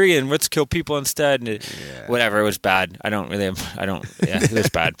 we agree, and let's kill people instead. And whatever, it was bad. It was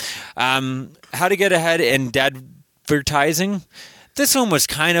bad. How to Get Ahead and Dadvertising. This one was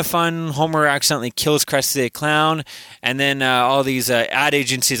kind of fun. Homer accidentally kills Krusty the Clown, and then all these ad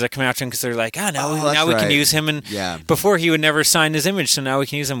agencies are coming after him because they're like, now we can use him. And before he would never sign his image, so now we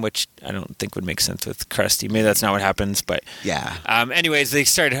can use him, which I don't think would make sense with Krusty. Maybe that's not what happens, but anyways, they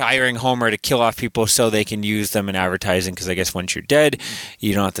started hiring Homer to kill off people so they can use them in advertising because I guess once you're dead,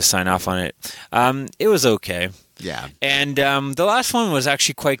 you don't have to sign off on it. It was okay. Yeah. And the last one was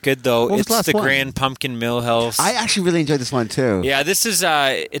actually quite good, though. What was the last one? Grand Pumpkin Millhouse. I actually really enjoyed this one, too. Yeah, this is,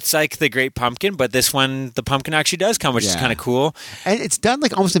 it's like the Great Pumpkin, but this one, the pumpkin actually does come, which is kind of cool. And it's done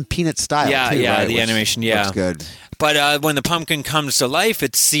like almost in Peanut style, too, right? The animation, yeah. Looks good. But when the pumpkin comes to life,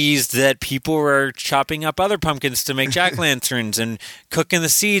 it sees that people are chopping up other pumpkins to make jack-o'-lanterns and cooking the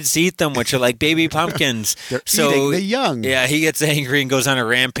seeds to eat them, which are like baby pumpkins. They're eating the young. Yeah, he gets angry and goes on a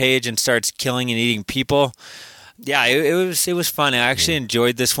rampage and starts killing and eating people. Yeah, it was fun. I actually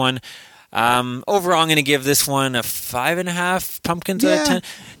enjoyed this one. Overall, I'm going to give this one a 5.5 pumpkins out of 10,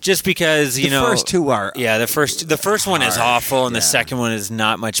 just because the first two are the first one is awful, and the second one is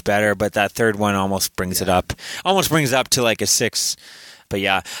not much better, but that third one almost brings it up to like a 6. But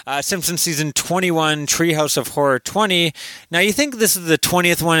yeah, Simpsons season 21, Treehouse of Horror 20. Now you think this is the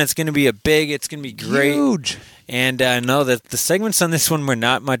 20th one? It's going to be it's going to be great. Huge. And no, the segments on this one were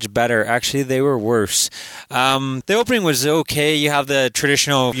not much better. Actually, they were worse. The opening was okay. You have the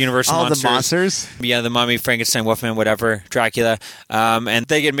traditional Universal monsters. All the monsters? Yeah, the Mummy, Frankenstein, Wolfman, whatever, Dracula. And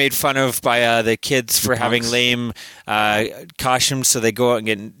they get made fun of by the kids for having lame costumes, so they go out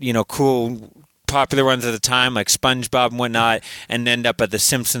and get, cool popular ones at the time, like SpongeBob and whatnot, and end up at the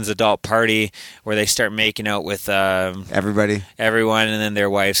Simpsons adult party where they start making out with everyone, and then their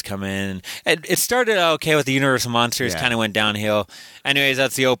wives come in. It started out okay with the Universal Monsters, kind of went downhill. Anyways,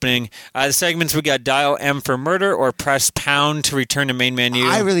 that's the opening. The segments, we got Dial M for Murder or Press Pound to return to main menu.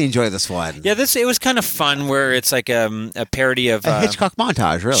 I really enjoyed this one. Yeah, it was kind of fun where it's like a parody of... a Hitchcock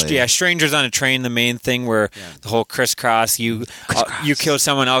montage, really. Yeah, Strangers on a Train, the main thing where the whole crisscross, you kill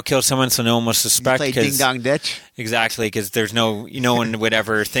someone, I'll kill someone, so no one will suspect. Play Ding Dong Ditch. Exactly, because there's no one would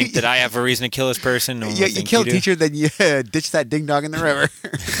ever think that I have a reason to kill this person. No you kill a teacher, then you ditch that ding dong in the river.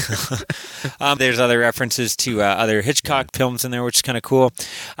 There's other references to other Hitchcock films in there, which is kind of cool.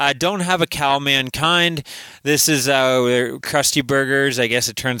 Don't Have a Cow, Mankind. This is Krusty Burgers. I guess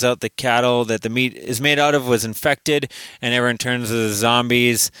it turns out the cattle that the meat is made out of was infected, and everyone turns to the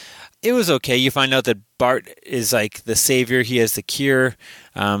zombies. It was okay. You find out that Bart is like the savior. He has the cure,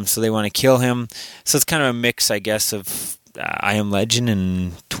 so they want to kill him. So it's kind of a mix, I guess, of I Am Legend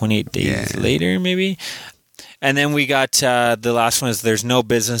and 28 Days Later, maybe. And then we got the last one is There's No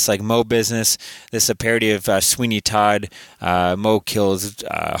Business, like Mo Business. This is a parody of Sweeney Todd. Mo kills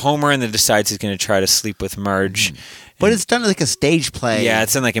Homer and then decides he's going to try to sleep with Marge. But it's done like a stage play. Yeah,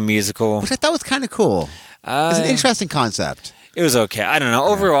 it's in like a musical. Which I thought was kind of cool. It's an interesting concept. It was okay. I don't know.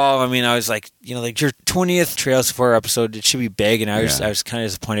 Overall, I mean, I was like, like your 20th Treehouse of Horror episode, it should be big, and I was kind of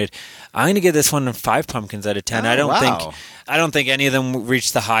disappointed. I'm going to give this one 5 pumpkins out of 10. I don't think any of them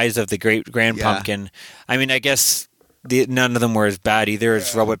reached the highs of the Grand Pumpkin. I mean, I guess none of them were as bad either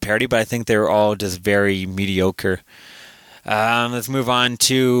as Robot Parody, but I think they were all just very mediocre. Let's move on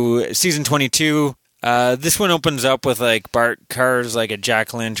to season 22. This one opens up with like Bart carves like a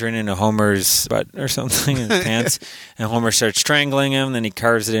jack-o'-lantern into Homer's butt or something in his pants, and Homer starts strangling him. Then he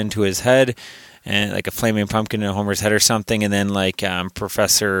carves it into his head, and like a flaming pumpkin in Homer's head or something. And then like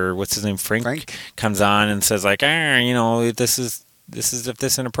Professor, what's his name, Frank comes on and says like, this is if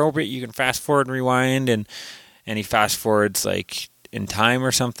this is inappropriate, you can fast forward and rewind, and he fast forwards like in time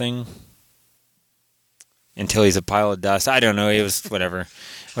or something until he's a pile of dust. I don't know. It was whatever.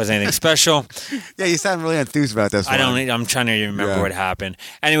 It wasn't anything special. Yeah, you sound really enthused about this one. I'm trying to remember what happened.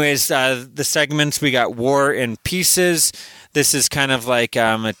 Anyways, the segments, we got War and Pieces. This is kind of like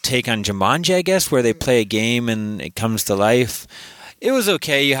a take on Jumanji, I guess, where they play a game and it comes to life. It was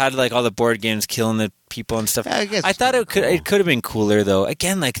okay. You had like all the board games killing the people and stuff. Yeah, I thought it could have been cooler though.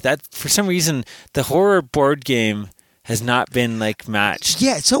 Again, like that for some reason, the horror board game has not been like matched.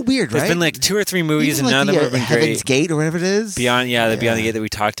 Yeah, it's so weird, right? There's been like 2 or 3 movies, Even and none of them have been Heaven's great. Gate or whatever it is. Beyond the Gate that we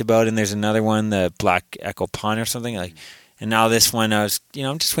talked about, and there's another one, the Black Echo Pawn or something like. And now this one, I'm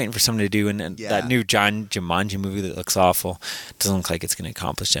just waiting for something to do. And that new Jumanji movie that looks awful doesn't look like it's going to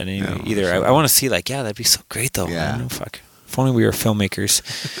accomplish that either. Sure. I want to see that'd be so great though. Yeah. I don't know, fuck. If only we were filmmakers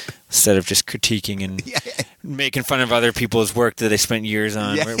instead of just critiquing and making fun of other people's work that they spent years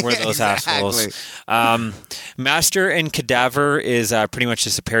on. We're those assholes. Master and Cadaver is pretty much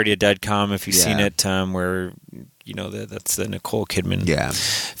just a parody of Deadcom, if you've seen it, where that's the Nicole Kidman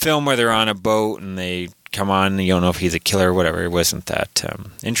film where they're on a boat and they come on and you don't know if he's a killer or whatever. It wasn't that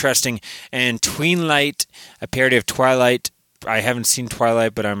interesting. And Tweenlight, a parody of Twilight. I haven't seen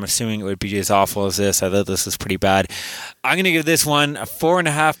Twilight, but I'm assuming it would be as awful as this. I thought this was pretty bad. I'm going to give this one a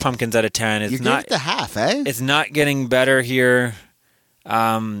 4.5 pumpkins out of 10. You gave it the half, eh? It's not getting better here.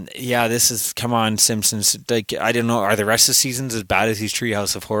 This is, come on, Simpsons. Like, I don't know, are the rest of the seasons as bad as these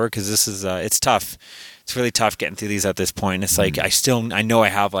Treehouse of Horror? Because this is, it's tough. It's really tough getting through these at this point. It's like, I know I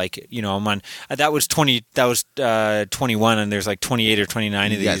have like, I'm on, that was 21 and there's like 28 or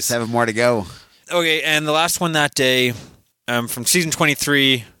 29 of these. You got 7 more to go. Okay, and the last one that day, from season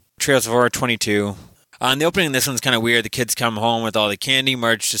 23, Trails of Horror 22. The opening of this one's kind of weird. The kids come home with all the candy.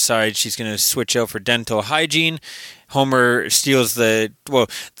 Marge decides she's going to switch out for dental hygiene. Homer steals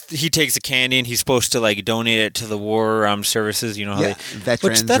he takes the candy and he's supposed to like donate it to the war services. You know how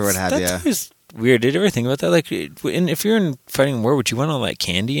veterans or what have you. That's weird. Did you ever think about that? Like, if you're in fighting war, would you want all like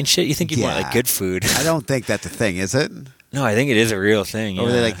candy and shit? You think you'd want like good food? I don't think that's a thing, is it? No, I think it is a real thing. Or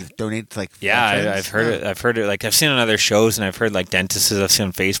they like donate to like veterans? I've heard it. I've heard it. Like I've seen on other shows, and I've heard like dentists I've seen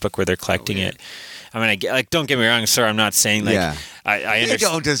on Facebook where they're collecting it. I mean, don't get me wrong, sir. I'm not saying like I understand. You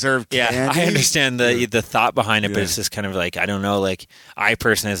don't deserve candy. Yeah, I understand the thought behind it, but it's just kind of like I don't know. Like I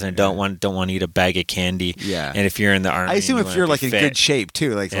personally, as an adult, don't want to eat a bag of candy. Yeah, and if you're in the army, I assume if you're like in fit, good shape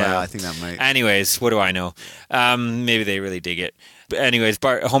too. Like, well, I think that might. Anyways, what do I know? Maybe they really dig it. But anyways,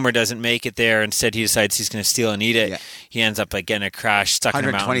 Homer doesn't make it there. Instead, he decides he's going to steal and eat it. Yeah. He ends up like getting a crash, stuck in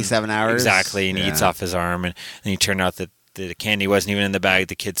a mountain. 127 hours. Exactly, and he eats off his arm, and then he turned out that the candy wasn't even in the bag.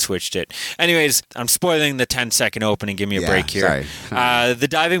 The kid switched it. Anyways, I'm spoiling the 10-second opening. Give me a break here. Sorry. The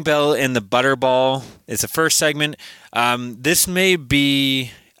diving bell in the Butterball is the first segment. This may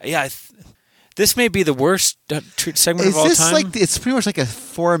be... this may be the worst segment of all time. Is this like... It's pretty much like a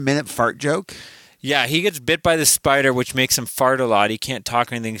 4-minute fart joke? Yeah, he gets bit by the spider, which makes him fart a lot. He can't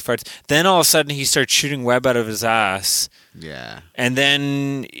talk or anything. He farts. Then all of a sudden, he starts shooting web out of his ass. Yeah. And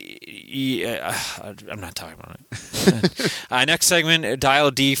then... I'm not talking about it. Next segment, Dial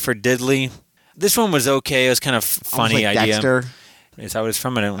D for Diddley. This one was okay. It was kind of funny like idea. Dexter. Is that what it's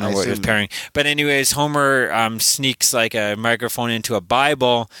from? I don't know what it was pairing. But anyways, Homer sneaks like a microphone into a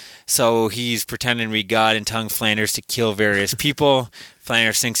Bible, so he's pretending to be God and telling Flanders to kill various people.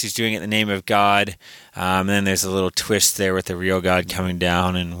 Flanders thinks he's doing it in the name of God. And then there's a little twist there with the real God coming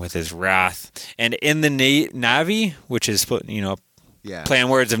down and with his wrath. And in the Navy, which is, playing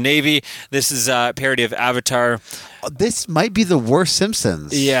words of Navy, this is a parody of Avatar. This might be the worst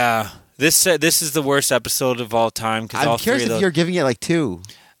Simpsons. Yeah. This is the worst episode of all time. I'm curious if you're giving it like 2.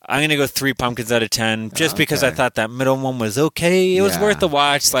 I'm going to go 3 pumpkins out of 10, just because I thought that middle one was okay. It was worth the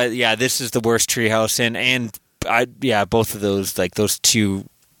watch. Like, this is the worst Treehouse, and both of those, like those two,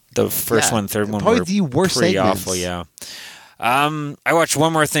 the first one, third one, probably were the worst pretty segments. awful. Yeah. I watched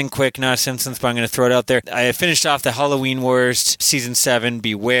one more thing quick, not Simpsons, but I'm going to throw it out there. I finished off the Halloween Wars Season 7,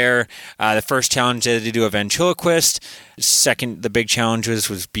 Beware. The first challenge, they had to do a ventriloquist. the big challenge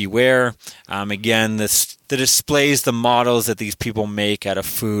was Beware. Again, the displays, the models that these people make out of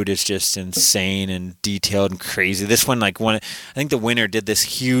food is just insane and detailed and crazy. This one, I think the winner did this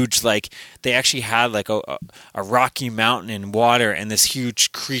huge, they actually had like a rocky mountain in water and this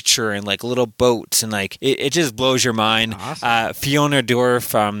huge creature and like little boats, and it just blows your mind. Awesome. Fiona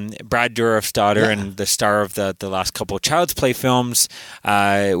Dourif, Brad Dourif's daughter, and the star of the last couple of Child's Play films,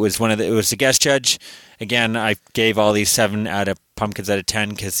 it was the guest judge. Again, I gave all these 7 pumpkins out of 10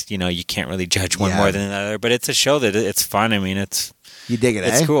 because you can't really judge one more than the other. But it's a show that it's fun. I mean, you dig it.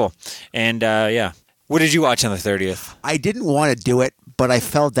 It's cool. And what did you watch on the 30th? I didn't want to do it, but I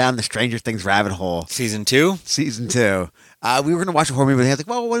fell down the Stranger Things rabbit hole. Season 2. We were going to watch a horror movie. I was like,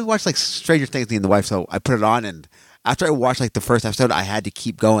 well, we watch Stranger Things, me and the wife. So I put it on, and after I watched the first episode, I had to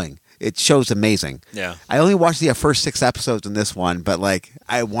keep going. It show's amazing. Yeah. I only watched the first 6 episodes in this one, but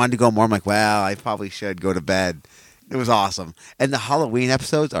I wanted to go more. I'm like, well, I probably should go to bed. It was awesome. And the Halloween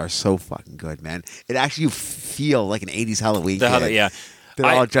episodes are so fucking good, man. It actually, you feel like an 80s Halloween kid. Yeah. They're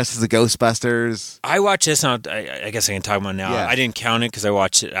all dressed as the Ghostbusters. I watched this, and I guess I can talk about it now. Yeah. I didn't count it because I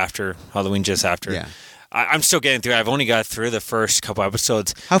watched it after Halloween, just after. Yeah. I'm still getting through it. I've only got through the first couple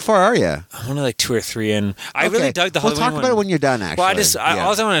episodes. How far are you? I'm only 2 or 3 in. I really dug the We'll Halloween talk one. about it when you're done, actually. Well,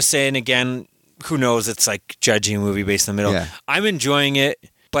 all I want to say, and again, who knows, it's like judging a movie based in the middle. Yeah. I'm enjoying it,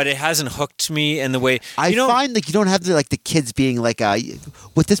 but it hasn't hooked me in the way... I find you don't have the kids being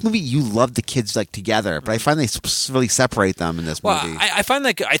with this movie, you love the kids together, but I find they really separate them in this movie. Well, I find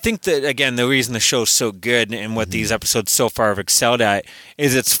I think that, again, the reason the show's so good and what these episodes so far have excelled at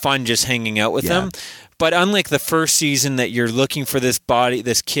is it's fun just hanging out with them. But unlike the first season that you're looking for this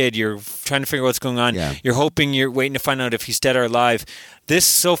kid, you're trying to figure out what's going on. Yeah. You're hoping, you're waiting to find out if he's dead or alive. This,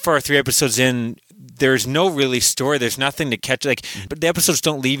 so far, 3 episodes in, there's no really story. There's nothing to catch. But the episodes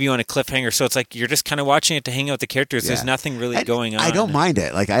don't leave you on a cliffhanger, so it's you're just kind of watching it to hang out with the characters. There's nothing really going on. I don't mind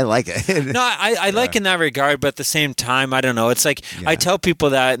it. I like it. No, I like in that regard, but at the same time, I don't know. It's I tell people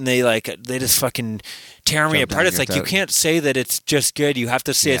that, and they just fucking tear me apart. It's you can't say that it's just good. You have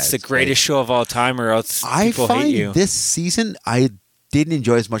to say it's the greatest show of all time, or else people hate you. This season, I didn't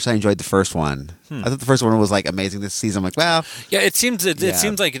enjoy as much as I enjoyed the first one. I thought the first one was amazing. This season, I'm like, well, yeah. It seems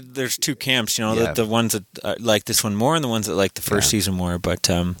like there's 2 camps. The ones that like this one more, and the ones that like the first season more. But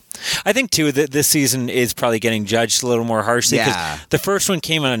I think too that this season is probably getting judged a little more harshly because the first one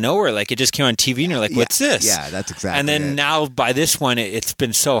came out of nowhere. It just came on TV, and you're like, what's this? Yeah, that's exactly. And then now by this one, it's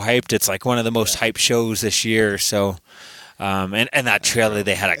been so hyped. It's one of the most hyped shows this year. So. And that trailer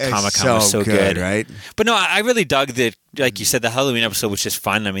they had at Comic-Con was so good, right? But no, I really dug that. Like you said, the Halloween episode was just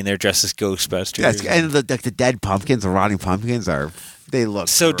fun. I mean, they're dressed as Ghostbusters. And the dead pumpkins, the rotting pumpkins they look.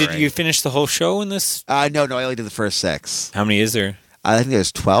 So, great. did you finish the whole show in this? No, I only did the first 6. How many is there? I think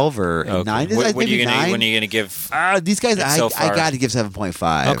there's 12 or 9. When are you going to give? These guys, so I got to give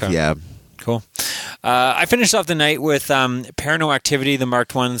 7.5. Okay. Yeah. Cool. I finished off the night with Paranormal Activity, the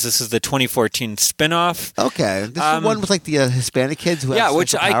marked ones. This is the 2014 spinoff. Okay. This is one with the Hispanic kids who have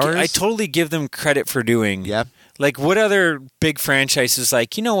which powers. I totally give them credit for doing. Yep. What other big franchises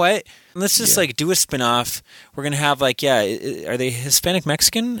you know what? Let's just do a spinoff. We're going to have are they Hispanic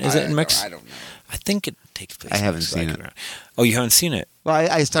Mexican? Is it in Mexico? I don't know. I think it takes place. I haven't seen it. Oh, you haven't seen it? Well,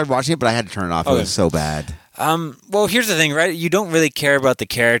 I started watching it, but I had to turn it off. It was so bad. Well, here's the thing, right? You don't really care about the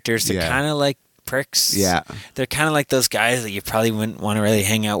characters. They're kind of like pricks. Yeah. They're kind of like those guys that you probably wouldn't want to really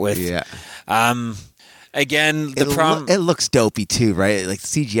hang out with. Yeah. Again, the problem... It looks dopey, too, right?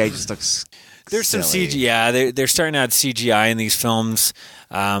 CGI just looks There's silly. some CGI. Yeah, they're starting to add CGI in these films,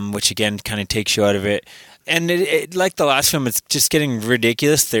 which, again, kind of takes you out of it. And it, like the last film, it's just getting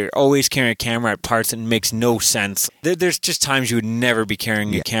ridiculous. They're always carrying a camera at parts that makes no sense. There's just times you would never be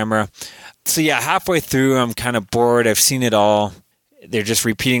carrying a camera. So, halfway through, I'm kind of bored. I've seen it all. They're just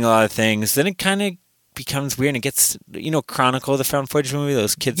repeating a lot of things. Then it kind of becomes weird, and it gets, Chronicle, the found footage movie,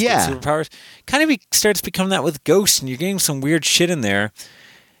 those kids get superpowers. Kind of starts becoming that with Ghost, and you're getting some weird shit in there.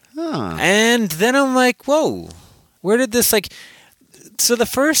 Huh. And then I'm like, whoa, where did this, So the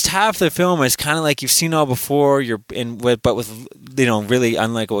first half of the film is kind of you've seen all before, but with really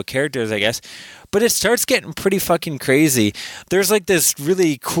unlikable characters, I guess. But it starts getting pretty fucking crazy. There's this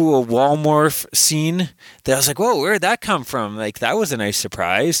really cool wall morph scene that I was like, whoa, where did that come from? That was a nice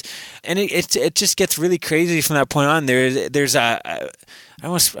surprise. And it just gets really crazy from that point on. There's I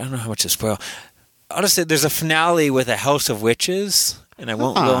don't know how much to spoil. I'll just say there's a finale with a House of Witches. And I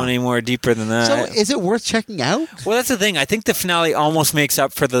won't go any more deeper than that. So is it worth checking out? Well, that's the thing. I think the finale almost makes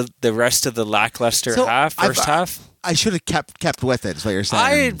up for the rest of the lackluster first half. I should have kept with it, is what you're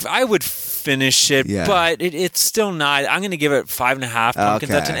saying. I would finish it, but it's still not. I'm going to give it 5.5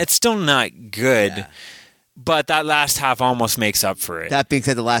 pumpkins. Okay. It's still not good. but that last half almost makes up for it. That being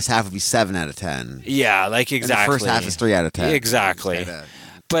said, the last half would be 7 out of 10. Yeah, like exactly. And the first half is 3 out of 10. Exactly.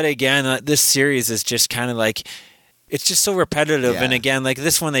 But again, this series is just kind of like, it's just so repetitive. Yeah. And again, like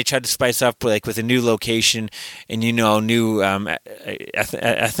this one, they tried to spice up with a new location and, new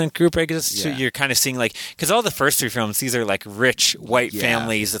ethnic group, I guess. So Yeah. you're kind of seeing because all the first 3 films, these are like rich white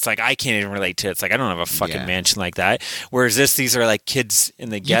families. It's like, I can't even relate to it. It's like, I don't have a fucking mansion like that. Whereas these are like kids in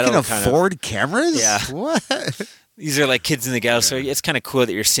the ghetto. You can afford cameras? Yeah. What? These are like kids in the ghetto, so it's kind of cool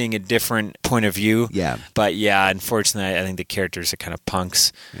that you're seeing a different point of view. Yeah. But yeah, unfortunately, I think the characters are kind of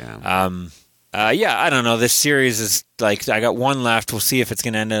punks. Yeah. I don't know. This series is like, I got one left. We'll see if it's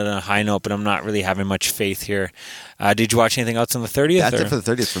going to end on a high note, but I'm not really having much faith here. Did you watch anything else on the 30th? That's it for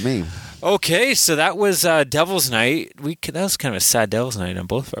the 30th for me. Okay, so that was Devil's Night. That was kind of a sad Devil's Night on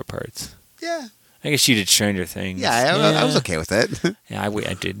both of our parts. Yeah. I guess you did Stranger Things. Yeah, I was okay with it. Yeah, I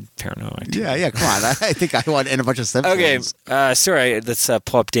did Paranormal Activity. Yeah, come on. I think I want in a bunch of Simpsons. Okay, sorry. Let's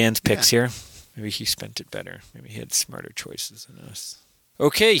pull up Dan's picks here. Maybe he spent it better. Maybe he had smarter choices than us.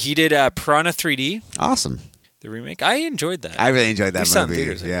 Okay, he did Piranha 3D, Awesome. the remake. I enjoyed that. I really enjoyed that We saw it in movie.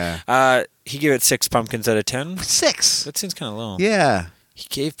 theaters, Yeah. He gave it 6 pumpkins out of 10. 6. That seems kind of low. Yeah. He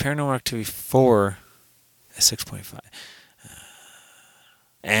gave Paranormal Activity 4 a 6.5.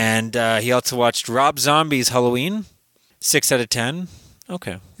 And he also watched Rob Zombie's Halloween, 6 out of 10.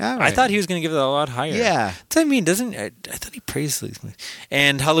 Okay. All right. I thought he was going to give it a lot higher. Yeah. That's what I mean, I thought he praised these movies.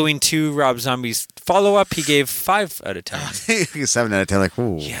 And Halloween 2, Rob Zombie's follow-up, he gave 5 out of 10. 7 out of 10. Like,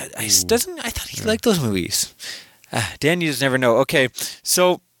 ooh. Yeah, I thought he liked those movies. Dan, you just never know. Okay,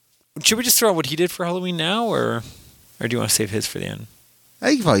 so should we just throw out what he did for Halloween now, or do you want to save his for the end? I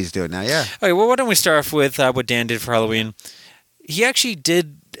think you probably just do it now, yeah. Okay, well, why don't we start off with what Dan did for Halloween? He actually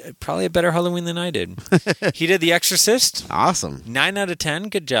did probably a better Halloween than I did. He did The Exorcist. Awesome. 9 out of 10.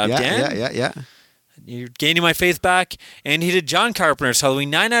 Good job, Yeah, Dan. yeah. You're gaining my faith back. And he did John Carpenter's Halloween.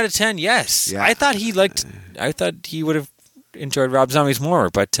 9 out of 10. Yes. Yeah. I thought he would have enjoyed Rob Zombie's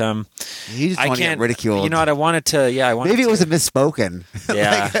more, but He just I wanted to can't. get ridiculed. You know what? I wanted to. Maybe it was a misspoken.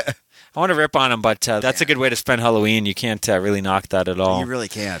 Yeah. I want to rip on him, but that's a good way to spend Halloween. You can't really knock that at all. You really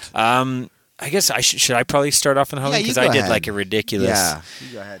can't. I guess should I probably start off on Halloween, because you I go did ahead. like a ridiculous. Yeah,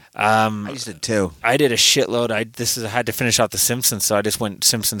 you go ahead. I I just did 2. did a shitload. I had to finish off The Simpsons, so I just went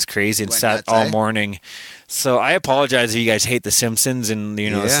Simpsons crazy and Went sat nuts, all eh? morning. So I apologize if you guys hate The Simpsons and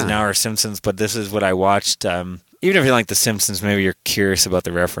this is Yeah. an hour of Simpsons, but this is what I watched. Even if you like The Simpsons, maybe you're curious about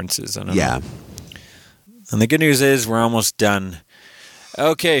the references. I don't know. And the good news is we're almost done.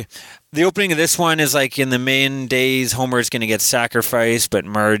 Okay. The opening of this one is like in the main days, Homer's going to get sacrificed, but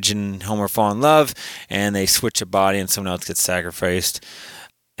Marge and Homer fall in love, and they switch a body, and someone else gets sacrificed.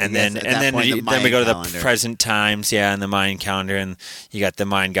 And Yes, then at that point, the we Mayan go to the calendar. present times, and the Mayan calendar, and you got the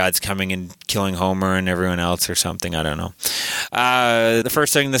Mayan gods coming and killing Homer and everyone else or something. I don't know. The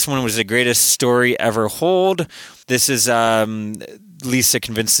first thing, this one was the greatest story ever told. This is Lisa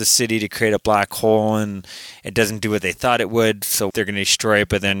convinced the city to create a black hole, and it doesn't do what they thought it would, so they're going to destroy it,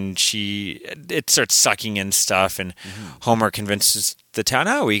 but then it starts sucking in stuff, and Homer convinces the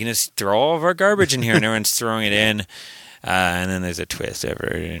town, we can just throw all of our garbage in here, and everyone's throwing it in, and then there's a twist.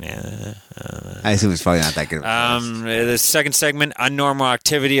 I assume it's probably not that good. The second segment, Unnormal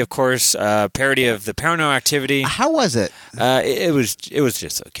Activity, of course, parody of the Paranormal Activity. How was it? It was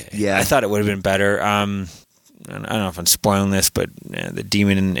just okay. Yeah. I thought it would have been better. I don't know if I'm spoiling this, but the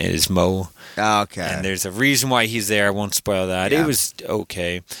demon is Mo. Okay. And there's a reason why he's there. I won't spoil that. Yeah. It was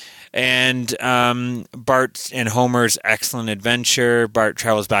okay. And Bart and Homer's excellent adventure. Bart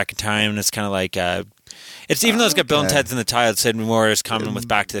travels back in time, and it's kind of like it's even though it's got Bill and Okay. Ted's in the title, it said more is common with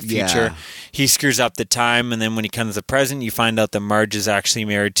Back to the Future. Yeah. He screws up the time, and then when he comes to the present, you find out that Marge is actually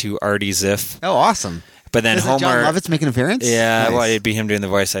married to Artie Ziff. Oh, awesome. But then Doesn't Homer, John Lovitz make an appearance? yeah, Nice. well, it'd be him doing the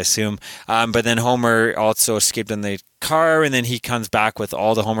voice, I assume. But then Homer also escaped in the car, and then he comes back with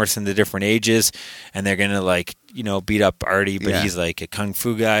all the Homers in the different ages, and they're gonna beat up Artie, but Yeah. he's like a kung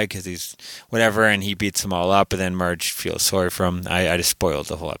fu guy because he's whatever, and he beats them all up, and then Marge feels sorry for him. I just spoiled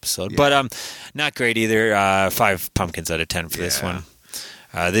the whole episode, Yeah. but not great either. 5 pumpkins out of 10 for this Yeah.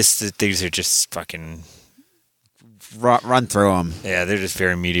 one. These are just fucking Run through them. they're just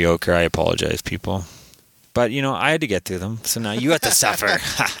very mediocre. I apologize, people. But, I had to get through them, so now you have to suffer.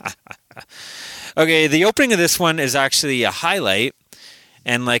 Okay, the opening of this one is actually a highlight.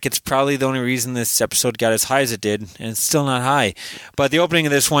 And like it's probably the only reason this episode got as high as it did, and it's still not high. But the opening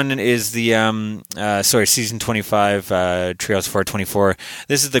of this one is the season 25, Treehouse 424.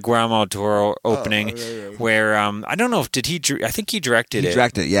 This is the Guillermo del Toro opening, where I don't know if I think he directed it. He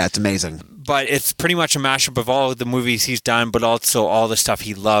directed it. Yeah, it's amazing. But it's pretty much a mashup of all of the movies he's done, but also all the stuff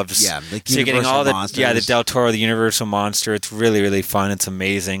he loves. Yeah, like so you're getting all the Monsters. the Del Toro, the Universal Monster. It's really, really fun. It's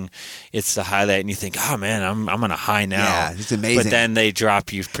amazing. It's the highlight, and you think, oh man, I'm on a high now. Yeah, it's amazing. But then they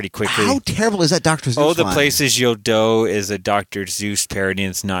drop you pretty quickly. How terrible is that Dr. Zeus Oh, the one? Places You'll Do is a Dr. Zeus parody, and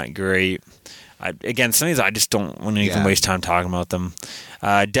it's not great. Again, some of these I just don't want to even waste time talking about them.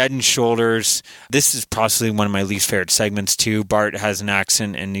 Dead and Shoulders. This is possibly one of my least favorite segments too. Bart has an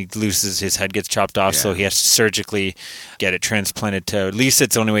accident and he loses his head, gets chopped off, so he has to surgically get it transplanted to. At least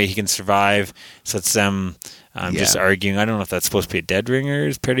it's the only way he can survive. So it's them just arguing. I don't know if that's supposed to be a Dead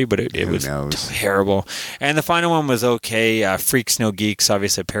Ringers parody, but it was terrible. And the final one was okay. Freaks No Geeks,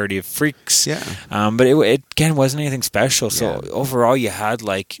 obviously a parody of Freaks. Yeah. But it again wasn't anything special. So overall, you had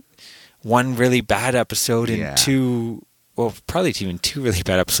like one really bad episode and two. Well, probably even two really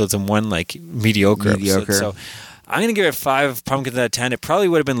bad episodes and one like mediocre episode. So I'm going to give it 5 pumpkins out of 10. It probably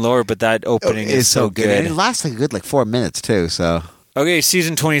would have been lower, but that opening is so good. And it lasts like a good 4 minutes too. So okay,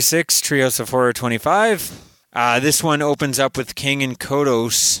 season 26, Treehouse of Horror 25. This one opens up with King and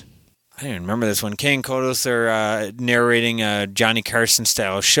Kodos. I don't even remember this one. King and Kodos are narrating a Johnny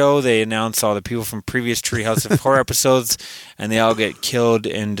Carson-style show. They announce all the people from previous Treehouse of Horror episodes, and they all get killed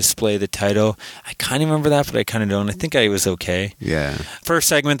and display the title. I kind of remember that, but I kind of don't. I think I was okay. Yeah. First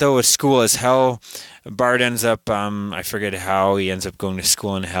segment, though, was School as Hell. Bart ends up, I forget how, he ends up going to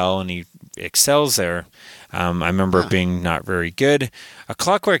school in hell, and he excels there. I remember it being not very good. A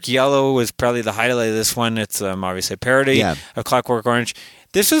Clockwork Yellow was probably the highlight of this one. It's obviously a parody of Clockwork Orange.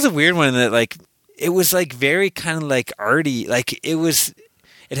 This was a weird one that, like, it was, like, very kind of, like, arty. Like,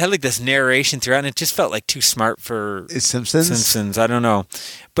 it had, like, this narration throughout, and it just felt, like, too smart for Simpsons. I don't know.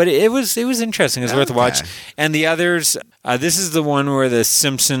 But it was interesting. It was worth a watch. And the others, this is the one where the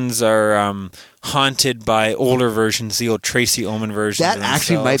Simpsons are haunted by older versions, the old Tracy Ullman version. That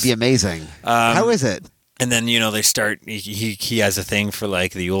actually might be amazing. How is it? And then, they start, he has a thing for,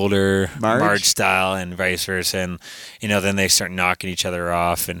 like, the older Marge style and vice versa. And, then they start knocking each other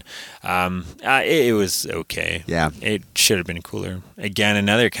off. And it was okay. Yeah. It should have been cooler. Again,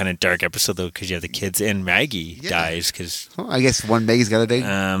 another kind of dark episode, though, because you have the kids and Maggie dies. I guess one Maggie's got to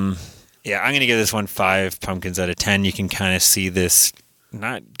die. I'm going to give this one 5 pumpkins out of 10. You can kind of see this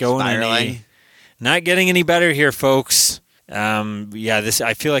not going not getting any better here, folks.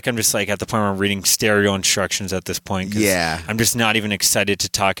 I feel like I'm just like at the point where I'm reading stereo instructions at this point. I'm just not even excited to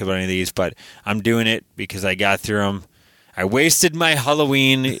talk about any of these, but I'm doing it because I got through them. I wasted my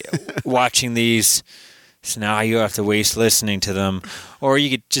Halloween watching these, so now you have to waste listening to them, or you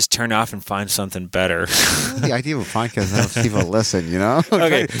could just turn off and find something better. The idea of a podcast is that people listen,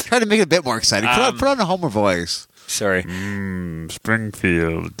 Okay. Try to make it a bit more exciting. Put on a Homer voice. Sorry.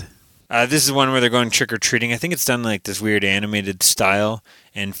 Springfield. This is one where they're going trick-or-treating. I think it's done like this weird animated style.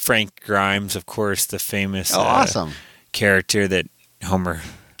 And Frank Grimes, of course, the famous awesome character that Homer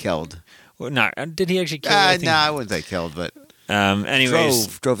killed. Well, did he actually kill? No, I wouldn't say killed, but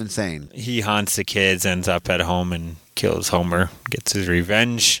anyways, drove insane. He haunts the kids, ends up at home and kills Homer, gets his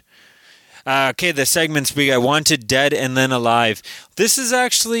revenge. Okay, the segments we got Wanted, Dead, and then Alive. This was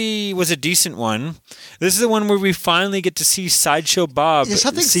a decent one. This is the one where we finally get to see Sideshow Bob There's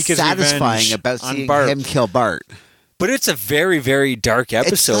something seek his satisfying revenge about on seeing Bart. him kill Bart. But it's a very, very dark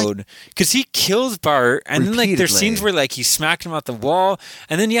episode because he kills Bart, and then like there's scenes where like he's smacking him off the wall,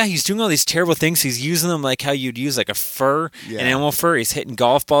 and then he's doing all these terrible things. He's using them like how you'd use like a fur, an animal fur. He's hitting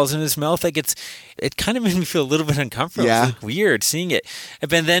golf balls in his mouth. Like it kind of made me feel a little bit uncomfortable. Yeah. It's like weird seeing it.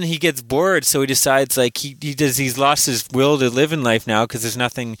 And then he gets bored, so he decides like he's lost his will to live in life now because there's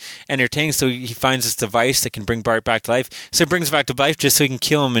nothing entertaining. So he finds this device that can bring Bart back to life. So he brings him back to life just so he can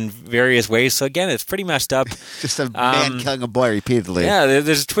kill him in various ways. So again, it's pretty messed up. Just a man killing a boy repeatedly. Yeah,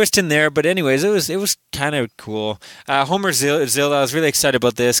 there's a twist in there, but anyways, it was kind of cool. Homer Zilla, I was really excited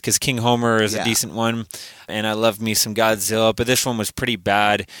about this because King Homer is a decent one, and I love me some Godzilla, but this one was pretty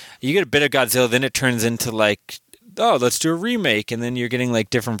bad. You get a bit of Godzilla, then it turns into like, oh, let's do a remake, and then you're getting like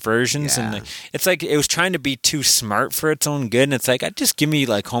different versions, and it's like it was trying to be too smart for its own good, and it's like, just give me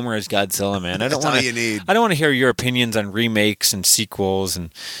like Homer as Godzilla, man. That's all you need. I don't want to hear your opinions on remakes and sequels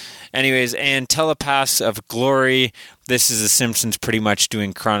and. Anyways, and Telepaths of Glory. This is The Simpsons pretty much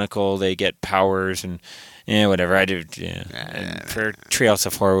doing Chronicle. They get powers and Yeah, whatever. I do. Yeah. And for Treehouse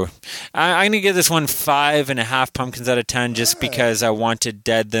of Horror, I'm going to give this one 5.5 pumpkins out of 10 just because I wanted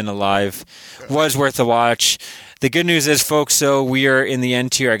Dead Than Alive. Was worth a watch. The good news is, folks, so we are in the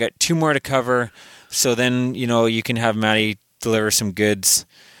end tier. I got 2 more to cover. So then, you can have Maddie deliver some goods.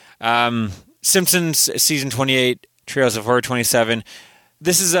 Simpsons season 28, Treehouse of Horror 27.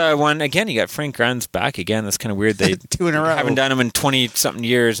 This is one, again, you got Frank Grimes back again. That's kind of weird. They 2 in a row. Haven't done them in 20-something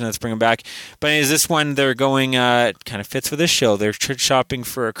years, and let's bring them back. But anyways, this one, they're going, kind of fits with this show. They're shopping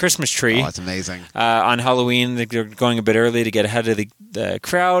for a Christmas tree. Oh, that's amazing. On Halloween, they're going a bit early to get ahead of the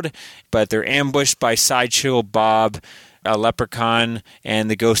crowd, but they're ambushed by Sideshow Bob, a leprechaun, and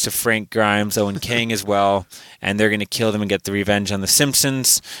the ghost of Frank Grimes, Owen King as well, and they're going to kill them and get the revenge on the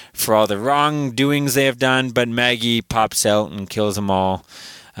Simpsons for all the wrongdoings they have done, but Maggie pops out and kills them all.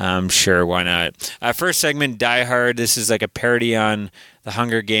 Sure, why not? First segment, Die Hard. This is like a parody on the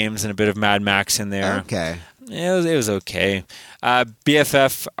Hunger Games and a bit of Mad Max in there. Okay. It was okay.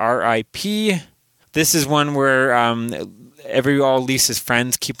 BFF RIP. This is one where all Lisa's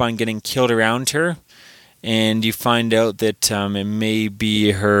friends keep on getting killed around her. And you find out that it may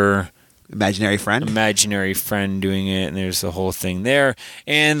be her imaginary friend doing it, and there's the whole thing there.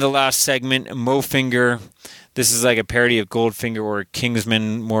 And the last segment, Mofinger. This is like a parody of Goldfinger or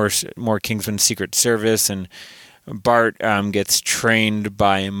Kingsman, more Kingsman Secret Service, and Bart gets trained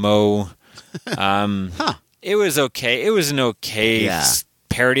by Mo. It was okay. It was an okay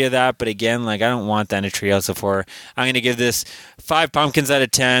parody of that, but again, I don't want that in a Treehouse of Horror. I'm going to give this 5 pumpkins out of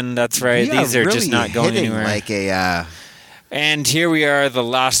 10. That's right. These are really just not going anywhere. And here we are, the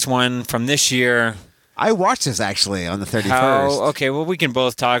last one from this year. I watched this actually on the 31st. Okay, well, we can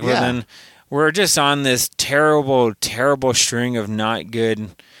both talk about it then. We're just on this terrible, terrible string of not good.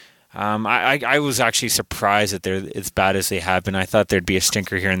 I was actually surprised that they're as bad as they have been. I thought there'd be a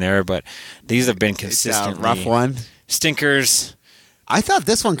stinker here and there, but these have been consistently it's a rough one. Stinkers. I thought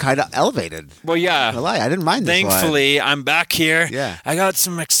this one kind of elevated. Well, yeah. I didn't mind this Thankfully, I'm back here. Yeah. I got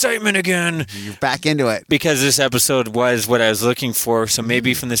some excitement again. You're back into it. Because this episode was what I was looking for, so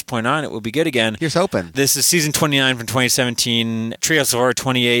maybe from this point on it will be good again. Here's hoping. This is season 29 from 2017, Treehouse of Horror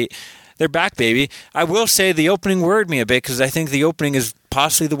 28. They're back, baby. I will say the opening worried me a bit because I think the opening is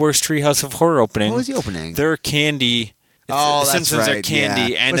possibly the worst Treehouse of Horror opening. What was the opening? They're candy. The Simpsons are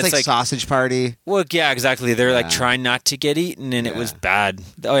candy, and it's like sausage party. Well, yeah, exactly. They're trying not to get eaten, and it was bad.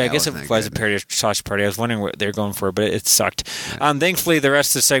 Oh, yeah, I guess it was a parody of sausage party. I was wondering what they're going for, but it sucked. Yeah. Thankfully, the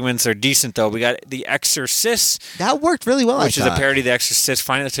rest of the segments are decent, though. We got The Exorcist. That worked really well, which is a parody of The Exorcist.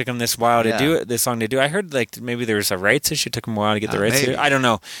 Finally, it took them this while to do it. This long to do. I heard maybe there was a rights issue. It took them a while to get the rights to it. I don't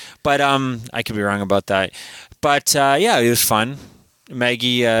know, but I could be wrong about that. But it was fun.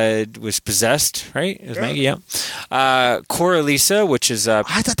 Maggie was possessed, right? It was Maggie, yeah. Cora Lisa, which is a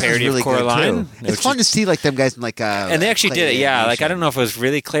parody of Coraline. It's fun to see them guys in and they actually did it, yeah. I don't know if it was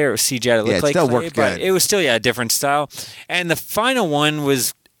really Clay or it was CGI. It looked like still Clay, worked good. But it was still a different style. And the final one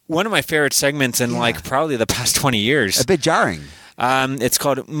was one of my favorite segments in probably the past 20 years. A bit jarring. It's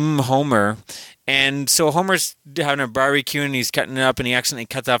called Homer. And so Homer's having a barbecue and he's cutting it up and he accidentally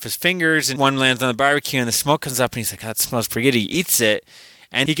cuts off his fingers and one lands on the barbecue and the smoke comes up and he's like, that smells pretty good. He eats it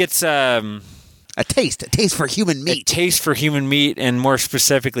and he gets a taste for human meat. A taste for human meat and more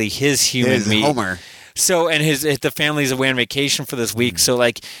specifically his human meat. Homer. So, and the family's away on vacation for this week. So,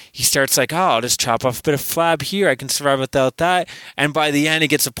 he starts I'll just chop off a bit of flab here. I can survive without that. And by the end, it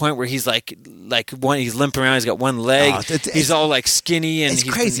gets to a point where he's he's limping around. He's got one leg. He's all skinny and it's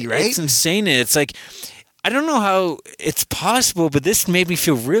crazy, right? It's insane. And it's I don't know how it's possible, but this made me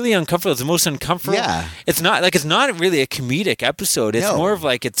feel really uncomfortable. It's the most uncomfortable. Yeah. It's not really a comedic episode. It's more of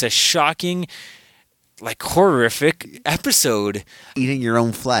it's a shocking, horrific episode. Eating your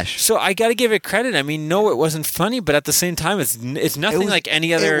own flesh. So I got to give it credit. I mean, no, it wasn't funny, but at the same time, it's nothing like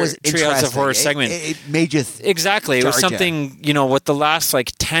any other Treehouse of Horror segment. It made you exactly. It was something with the last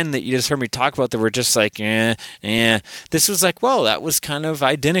 10 that you just heard me talk about that were just This was well, that was kind of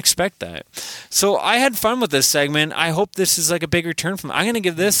I didn't expect that. So I had fun with this segment. I hope this is a big return from. I'm going to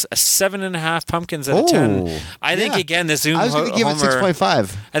give this a 7.5 pumpkins out of 10. I think again this I was going to give it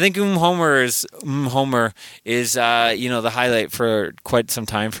 6.5. I think Homer is the highlight for quite some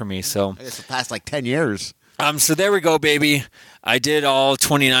time for me. So I guess the past 10 years. So there we go, baby. I did all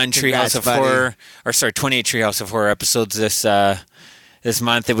 29 Treehouse of Horror, 28 Treehouse of Horror episodes this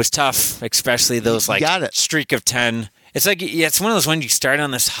month. It was tough, especially those streak of 10. It's it's one of those ones you start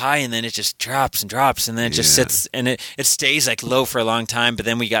on this high and then it just drops and drops and then it just sits and it stays low for a long time. But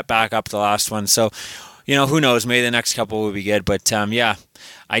then we got back up the last one. So, who knows? Maybe the next couple will be good. But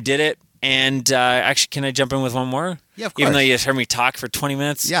I did it. And actually, can I jump in with one more? Yeah, of Even though course. you just heard me talk for 20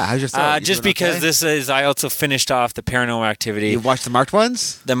 minutes. Yeah, how's your throat? You Just doing because okay? I also finished off the Paranormal Activity, You watched the marked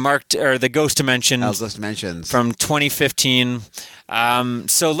ones? the Ghost Dimension Ghost Dimensions. from 2015.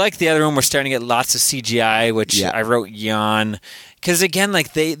 So like the other one, we're starting to get lots of CGI, which Yeah. I wrote yawn. Because again,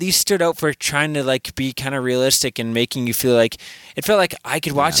 like these stood out for trying to like be kind of realistic and making you feel like it felt like I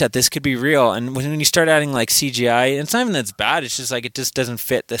could watch that. This could be real. And when you start adding like CGI, it's not even that's bad. It's just like it just doesn't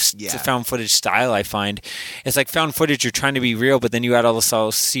fit this Yeah. found footage style. I find it's like found footage. You're trying to be real, but then you add all this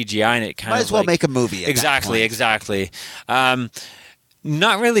CGI, and it kind Might of as well like, make a movie. At exactly, that point. exactly.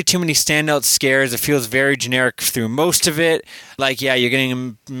 Not really too many standout scares. It feels very generic through most of it. Like, yeah, you're getting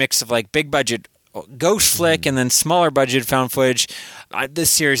a mix of like big budget ghost flick and then smaller budget found footage. This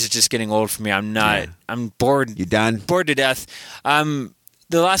series is just getting old for me. I'm not. Yeah. I'm bored. You done? Bored to death.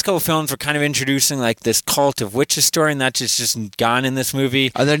 The last couple films were kind of introducing like this cult of witches story, and that's just gone in this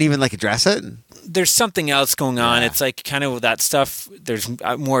movie. Are they even like address it? There's something else going on. Yeah. It's like kind of that stuff. There's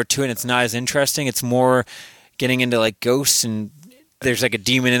more to it. It's not as interesting. It's more getting into like ghosts, and there's like a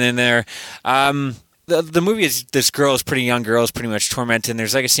demon in there. The movie is this girl is pretty young girl is pretty much tormented, and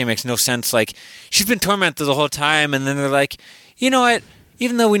there's like a scene that makes no sense. Like she's been tormented the whole time, and then they're like, you know what?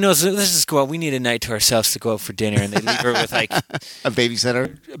 Even though we know, let's just go out. We need a night to ourselves to go out for dinner, and they leave her with like A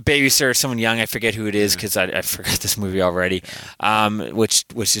babysitter? a babysitter or someone young. I forget who it is because I forgot this movie already, which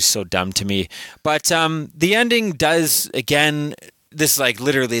is so dumb to me. But the ending does again. This is like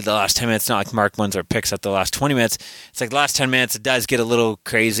literally the last 10 minutes, not like Mark ones or picks up the last 20 minutes. It's like the last 10 minutes, it does get a little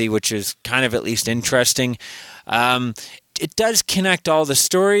crazy, which is kind of at least interesting. It does connect all the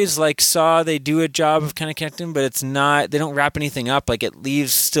stories. Like Saw, they do a job of kind of connecting, but it's not, they don't wrap anything up. Like it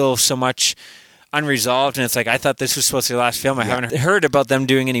leaves still so much unresolved. And it's like, I thought this was supposed to be the last film. I haven't heard about them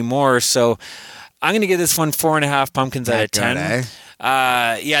doing any more. So I'm going to give this one 4.5 pumpkins out of 10. Good, eh?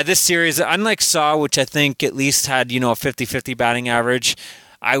 Yeah, this series, unlike Saw, which I think at least had, a 50-50 batting average,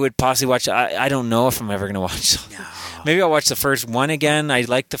 I would possibly watch. I don't know if I'm ever going to watch. Maybe I'll watch the first one again. I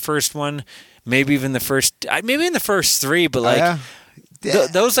like the first one. Maybe even maybe in the first three, but like Yeah.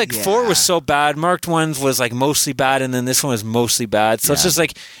 those like Yeah. 4 was so bad. Marked ones was like mostly bad, and then this one was mostly bad. So it's just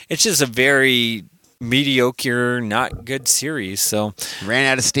like it's just a very mediocre, not good series. So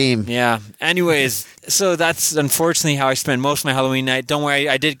Ran out of steam. yeah. Anyways, so that's unfortunately how I spent most of my Halloween night. Don't worry,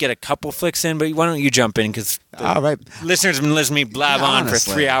 I did get a couple flicks in, but why don't you jump in? Because All right. listeners have been listening to me blab Yeah, on for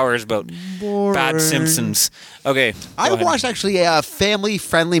honestly. 3 hours about Boring. bad Simpsons. Okay. I go ahead. watched actually a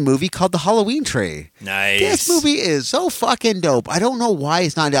family-friendly movie called The Halloween Tree. Nice. This movie is so fucking dope. I don't know why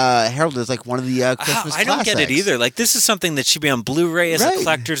it's not heralded as like one of the Christmas I don't get it classics. either. Like, this is something that should be on Blu-ray as Right. a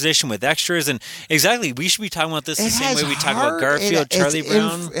collector's edition with extras. And exactly, we should be talking about this the It same has way we talk heart, about Garfield, it's Charlie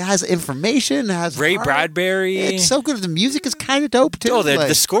Brown, it has information. It has Ray heart. Bradbury. It's so good. The music is kind of dope too. Oh, the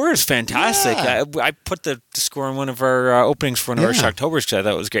Like, score is fantastic. Yeah. I put the score in one of our openings for one of our Yeah. Shocktober's because I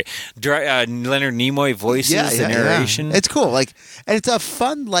thought it was great. Leonard Nimoy voices the narration. It's cool. Like, and it's a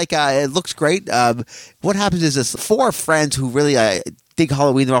fun. Like, it looks great. What happens is this 4 friends who really dig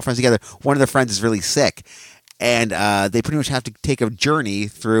Halloween. They're all friends together. One of their friends is really sick, and they pretty much have to take a journey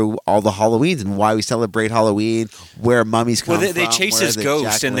through all the Halloweens and why we celebrate Halloween, where mummies come Well, they from, chase where his the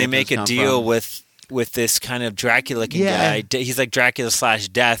ghost and they jack-o'-lanterns make a come deal from. with this kind of Dracula-looking Yeah. guy. He's like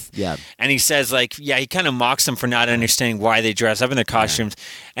Dracula/Death. Yeah. And he says, like, he kind of mocks them for not understanding why they dress up in their costumes.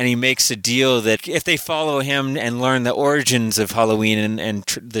 And he makes a deal that if they follow him and learn the origins of Halloween and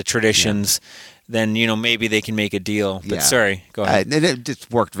the traditions, then, maybe they can make a deal. But Yeah. sorry, go ahead. It just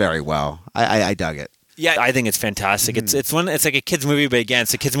worked very well. I dug it. Yeah, I think it's fantastic. Mm-hmm. It's like a kids movie, but again,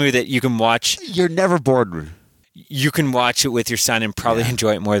 it's a kids movie that you can watch. You're never bored. You can watch it with your son and probably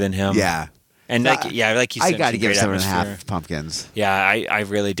enjoy it more than him. Yeah. And like you said, I got to it's a give it great 7.5 atmosphere. pumpkins. Yeah, I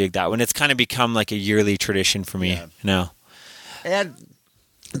really dig that one. It's kind of become like a yearly tradition for me now. And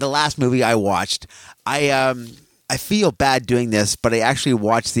the last movie I watched, I feel bad doing this, but I actually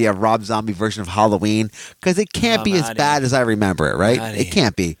watched the Rob Zombie version of Halloween because it can't be as Maddie. bad as I remember it, right? Maddie. It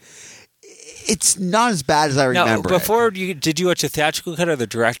can't be. It's not as bad as I Now, remember before it. did you watch the theatrical cut or the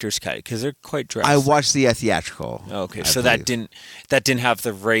director's cut? Because they're quite dressed. I watched the theatrical. Okay, I so believe. that didn't have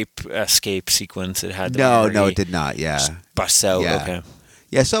the rape escape sequence. It had the No, Murray it did not. Yeah. bust out. Yeah. Okay,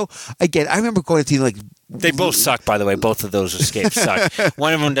 Yeah, so again, I remember going to see like they both suck. By the way, both of those escapes suck.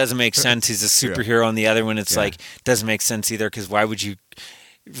 One of them doesn't make sense. He's a superhero, and the other one, it's like doesn't make sense either. Because why would you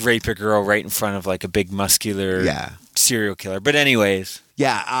rape a girl right in front of like a big muscular serial killer? But anyways.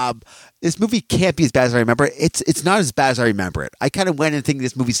 Yeah, this movie can't be as bad as I remember. It's not as bad as I remember it. I kind of went in thinking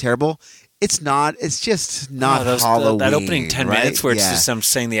this movie's terrible. It's not. It's just not Oh, Halloween. that opening 10 right? minutes where it's Yeah. just them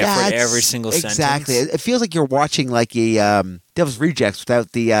saying the Yeah, F word it's- every single exactly. sentence. It feels like you're watching like a Devil's Rejects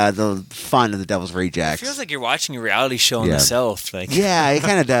without the fun of the Devil's It Rejects. feels like you're watching a reality show in Yeah. the South. Like, Yeah, it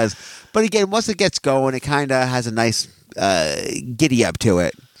kind of does. But again, once it gets going, it kind of has a nice giddy up to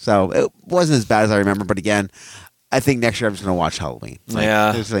it. So it wasn't as bad as I remember. But again, I think next year I'm just going to watch Halloween. Like,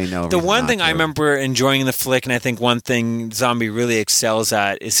 Yeah. There's really no The reason one not thing I to. remember enjoying in the flick, and I think one thing Zombie really excels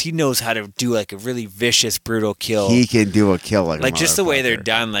at, is he knows how to do like a really vicious, brutal kill. He can do a kill Like just the way they're motherfucker.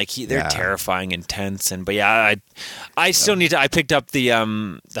 done, like they're Yeah. terrifying, intense, and but yeah, I still need to. I picked up the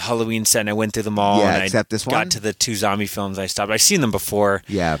Halloween set and I went through them all. Yeah, and except I this got one? to the 2 zombie films. I stopped. I've seen them before.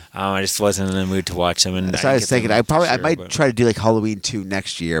 Yeah. I just wasn't in the mood to watch them. And So I was thinking, I might But, try to do like Halloween 2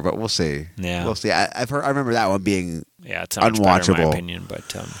 next year, but we'll see. Yeah. We'll see. I remember that one being. yeah, it's not much better in my unwatchable. opinion,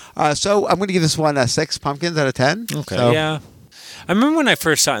 but So I'm going to give this one 6 pumpkins out of 10. okay, So, yeah. I remember when I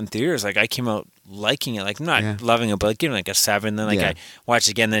first saw it in theaters, like I came out liking it, like not Yeah. loving it, but like giving it like a 7. Then like Yeah. I watched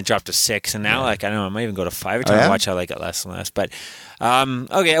it again, then it dropped to 6, and now like I don't know, I might even go to 5 every Oh, time yeah? I watch. I like it less and less. But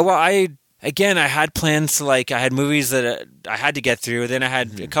okay, well I had plans to like I had movies that I had to get through. Then I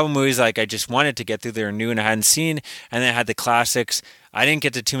had a couple movies like I just wanted to get through that were new and I hadn't seen, and then I had the classics. I didn't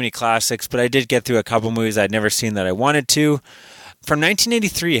get to too many classics, but I did get through a couple movies I'd never seen that I wanted to. From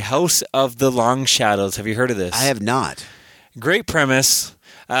 1983, House of the Long Shadows. Have you heard of this? I have not. Great premise.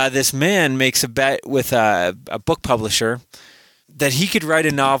 This man makes a bet with a book publisher that he could write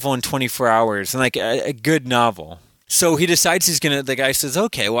a novel in 24 hours, and like a good novel. So he decides he's going to, the guy says,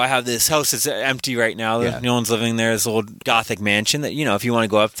 okay, well, I have this house that's empty right now. Yeah. No one's living there. This old Gothic mansion that, if you want to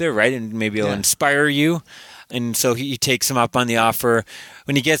go up there, right, and maybe it'll Yeah. inspire you. And so he takes him up on the offer.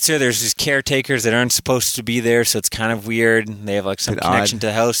 When he gets there, there's these caretakers that aren't supposed to be there, so it's kind of weird. They have like some Bit connection odd. to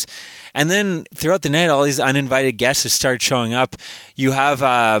the house. And then throughout the night, all these uninvited guests just start showing up. You have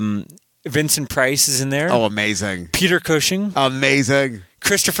Vincent Price is in there, Oh, amazing. Peter Cushing, Amazing.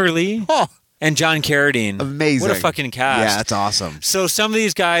 Christopher Lee, Oh, and John Carradine. amazing. What a fucking cast. Yeah, that's awesome. So some of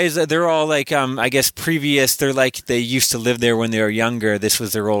these guys, they're all like, I guess previous. They're like they used to live there when they were younger. This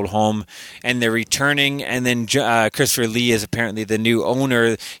was their old home, and they're returning. And then Christopher Lee is apparently the new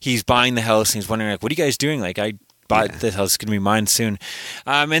owner. He's buying the house, and he's wondering like, "What are you guys doing?" Like, I bought this house; it's gonna be mine soon.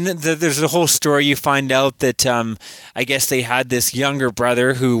 And then there's a whole story. You find out that I guess they had this younger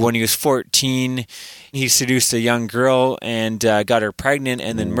brother who, when he was 14. He seduced a young girl and got her pregnant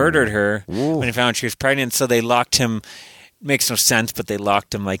and then murdered her when he found she was pregnant. So they locked him. Makes no sense, but they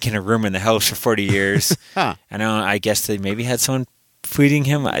locked him like in a room in the house for 40 years. Huh. I guess they maybe had someone feeding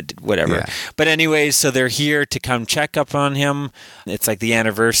him. Whatever. Yeah. But anyways, so they're here to come check up on him. It's like the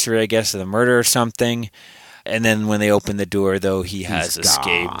anniversary, I guess, of the murder or something. And then when they open the door, though, he has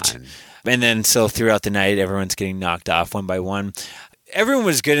escaped. gone. And then so throughout the night, everyone's getting knocked off one by one. Everyone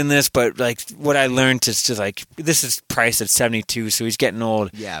was good in this, but like what I learned is just like this is priced at 72, so he's getting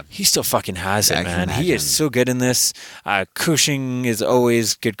old. Yeah. He still fucking has Yeah, I it, can man. He imagine. is so good in this. Cushing is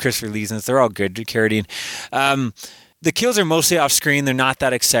always good. Christopher Lee's in this. They're all good. Carradine. The kills are mostly off screen. They're not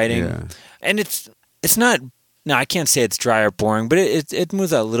that exciting, Yeah. and it's not. No, I can't say it's dry or boring, but it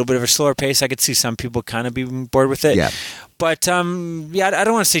moves at a little bit of a slower pace. I could see some people kind of being bored with it. Yeah. But I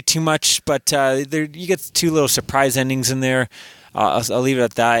don't want to say too much. But there, you get 2 little surprise endings in there. I'll leave it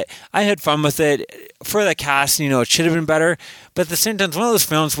at that. I had fun with it. For the cast, it should have been better. But at the same time, it's one of those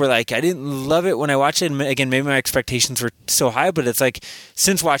films where like I didn't love it when I watched it. And again, maybe my expectations were so high, but it's like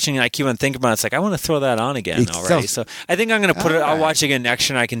since watching it, I keep on thinking about it. It's like I want to throw that on again It's already. So I think I'm going to put it. I'll Alright. watch it again next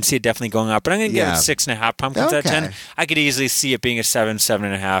year, and I can see it definitely going up. But I'm going to give Yeah. it 6.5 pumpkins out of 10. Okay. I could easily see it being a 7,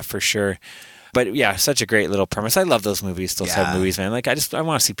 7.5 for sure. But yeah, such a great little premise. I love those movies, those type of Yeah. movies, man. Like I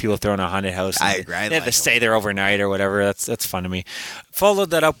want to see people throwing a haunted house. I and agree. I They have like to them. stay there overnight or whatever. That's fun to me.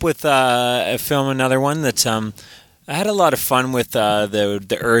 Followed that up with a film, another one that I had a lot of fun with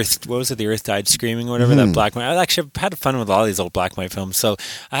the Earth. What was it? The Earth Died Screaming, or whatever. That black and white. I actually had fun with all these old black and white films. So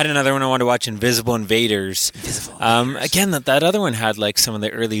I had another one I wanted to watch, Invisible Invaders. Again, that other one had like some of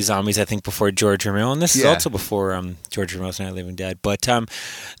the early zombies. I think before George Romero, and this is Yeah. also before George Romero's Night of the Living Dead. But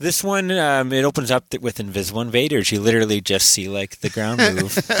this one it opens up with Invisible Invaders. You literally just see like the ground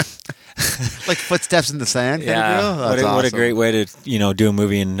move. Like footsteps in the sand. Kind Yeah, of deal? what That's a awesome. great way to do a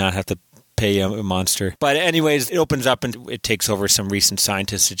movie and not have to pay a monster. But anyways, it opens up and it takes over some recent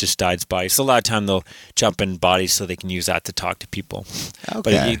scientist that just dies by. So a lot of time they'll jump in bodies so they can use that to talk to people. Okay.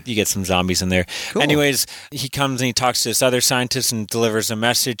 But you get some zombies in there. Cool. Anyways, he comes and he talks to this other scientist and delivers a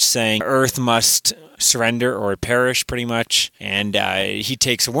message saying Earth must surrender or perish, pretty much. And he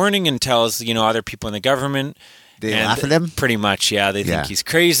takes a warning and tells other people in the government. They And laugh at him? Pretty much, yeah. They Yeah. think he's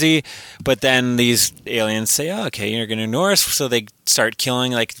crazy. But then these aliens say, oh, okay, you're going to ignore us. So they start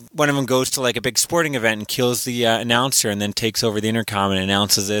killing. Like, one of them goes to, like, a big sporting event and kills the announcer and then takes over the intercom and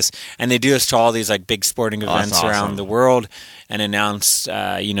announces this. And they do this to all these, like, big sporting events that's around awesome. the world and announce,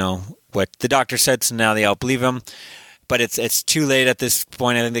 what the doctor said. So now they all believe him. But it's too late at this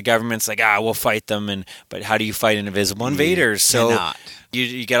point. I think the government's like, we'll fight them. But how do you fight invisible invaders? So cannot.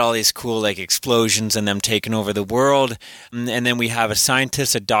 you get all these cool like explosions and them taking over the world. And then we have a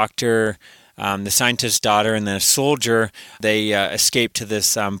scientist, a doctor, the scientist's daughter, and then a soldier. They escape to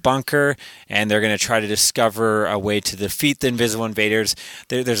this bunker, and they're going to try to discover a way to defeat the invisible invaders.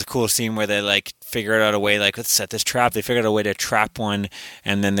 There's a cool scene where they like figure out a way, like, let's set this trap. They figure out a way to trap one,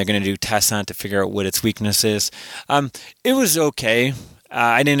 and then they're going to do tests on it to figure out what its weakness is. It was okay.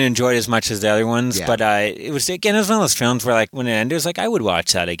 I didn't enjoy it as much as the other ones, but it was one of those films where, like, when it ended, it was like, I would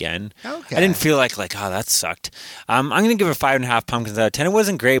watch that again. Okay. I didn't feel like, oh, that sucked. I'm going to give it 5.5 pumpkins out of 10. It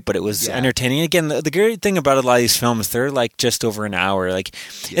wasn't great, but it was entertaining. Again, the great thing about a lot of these films, they're, like, just over an hour. Like,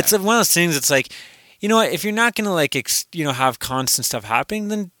 it's one of those things, it's like, you know what, if you're not going to, like, have constant stuff happening,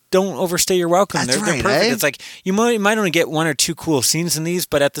 then don't overstay your welcome. That's They're right, perfect. eh? It's like you might only get one or two cool scenes in these,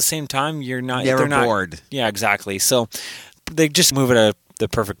 but at the same time, they're not bored. Yeah, exactly. So they just move at the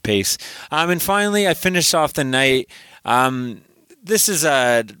perfect pace. And finally, I finished off the night. This is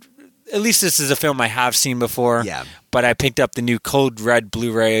at least this is a film I have seen before. Yeah. But I picked up the new Code Red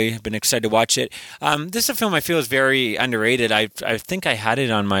Blu-ray. I've been excited to watch it. This is a film I feel is very underrated. I think I had it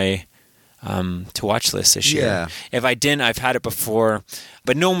on my to watch list this year. Yeah. If I didn't, I've had it before,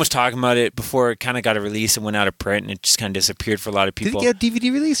 but no one was talking about it before it kind of got a release and went out of print, and it just kind of disappeared for a lot of Did people. it get a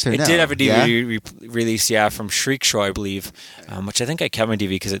DVD release or It no? did have a Yeah? DVD release, from Shriek Show, I believe, which I think I kept my DVD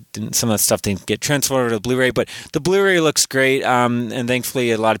because some of that stuff didn't get transferred over to the Blu-ray. But the Blu-ray looks great, and thankfully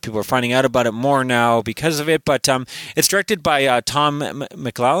a lot of people are finding out about it more now because of it. But it's directed by Tom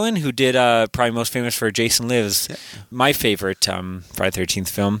McLaughlin, who did probably most famous for Jason Lives, my favorite Friday the 13th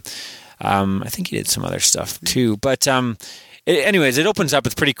film. I think he did some other stuff too, but anyways, it opens up.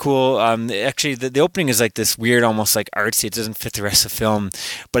 It's pretty cool. Actually, the opening is like this weird, almost like artsy. It doesn't fit the rest of the film,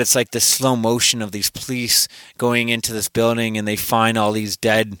 but it's like the slow motion of these police going into this building, and they find all these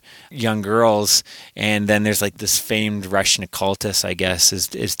dead young girls, and then there's like this famed Russian occultist, I guess,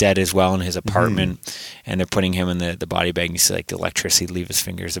 is dead as well in his apartment, and they're putting him in the body bag, and you see like the electricity leave his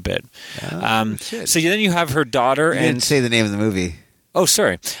fingers a bit. Shit. So then you have her daughter, You and didn't say the name of the movie. oh,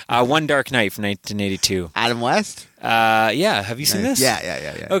 sorry. One Dark Night from 1982. Adam West? Yeah. Have you seen this?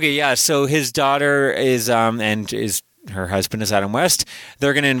 Yeah. Okay, yeah. So his daughter is, her husband is Adam West.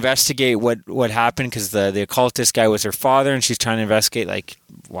 They're going to investigate what happened because the occultist guy was her father, and she's trying to investigate, like,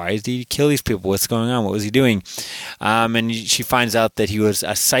 why did he kill these people? What's going on? What was he doing? And she finds out that he was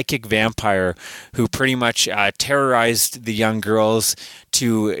a psychic vampire who pretty much terrorized the young girls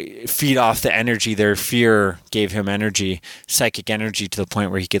to feed off the energy. Their fear gave him energy, psychic energy, to the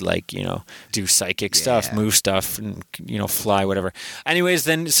point where he could, like, do psychic stuff, move stuff, and, fly, whatever. Anyways,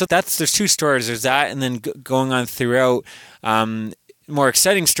 so there's two stories. There's that, and then going on throughout, more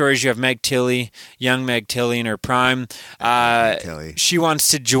exciting stories. You have Meg Tilly, young Meg Tilly in her prime. Tilly. She wants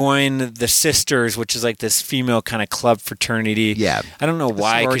to join the Sisters, which is like this female kind of club fraternity. Yeah. I don't know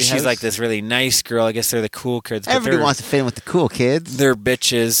why, sorority because she's house. like this really nice girl. I guess they're the cool kids. But Everybody they're- wants to fit in with the cool kids. They're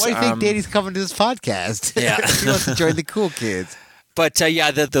bitches. Why do you think Danny's coming to this podcast? Yeah. He wants to join the cool kids. But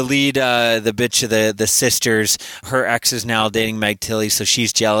the lead, the bitch of the Sisters, her ex is now dating Meg Tilly, so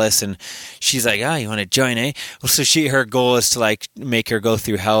she's jealous, and she's like, you want to join, eh? Well, so her goal is to, like, make her go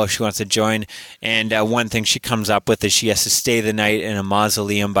through hell if she wants to join, and one thing she comes up with is she has to stay the night in a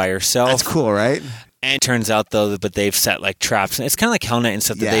mausoleum by herself. That's cool, right? And it turns out, though, but they've set, like, traps. It's kind of like Hell Night and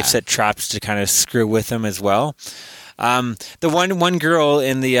stuff, that they've set traps to kind of screw with them as well. The one girl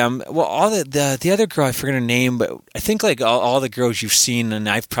in the all the other girl, I forget her name, but I think like all the girls you've seen, and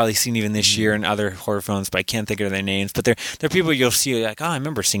I've probably seen even this year in other horror films, but I can't think of their names. But they're people you'll see like, I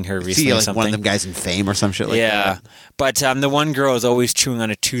remember seeing her recently. See, or like something. one of them guys in Fame or some shit like that. But the one girl is always chewing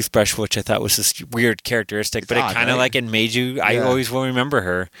on a toothbrush, which I thought was this weird characteristic. But odd, it kind of right? like it made you. I always will remember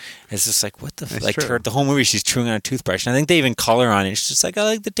her. It's just like, what the That's like true. her the whole movie she's chewing on a toothbrush, and I think they even call her on it. She's just like, I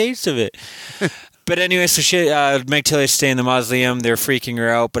like the taste of it. But anyway, so Meg Tilly stay in the mausoleum. They're freaking her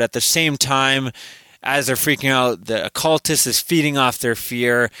out, but at the same time, as they're freaking out, the occultist is feeding off their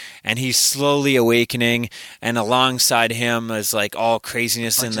fear, and he's slowly awakening. And alongside him is like all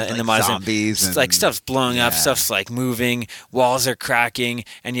craziness in the mausoleum. Zombies, It's like stuff's blowing up, Yeah. stuff's like moving, walls are cracking,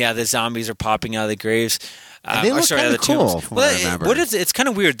 and the zombies are popping out of the graves. And they look kinda cool, from what I remember. What is it? It's kind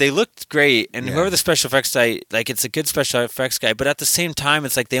of weird. They looked great, and Yeah. whoever the special effects guy, like, it's a good special effects guy, but at the same time,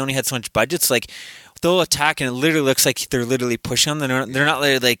 it's like they only had so much budgets. Like, they'll attack, and it literally looks like they're literally pushing them. They're not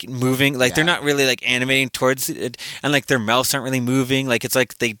really, like, moving. Like, they're not really, like, animating towards it, and, like, their mouths aren't really moving. Like, it's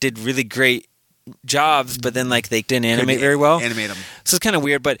like they did really great jobs, but then, like, they didn't animate very well. Animate them. So it's kind of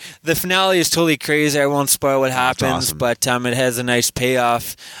weird, but the finale is totally crazy. I won't spoil what happens, awesome. but it has a nice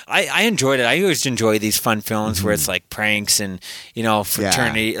payoff. I enjoyed it. I always enjoy these fun films where it's like pranks and,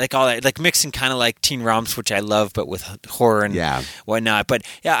 fraternity, like all that, like mixing kind of like teen romps, which I love, but with horror and whatnot. But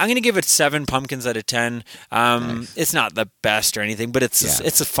yeah, I'm going to give it 7 pumpkins out of 10. It's not the best or anything, but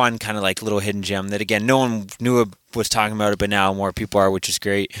it's a fun kind of like little hidden gem that, again, no one was talking about it, but now more people are, which is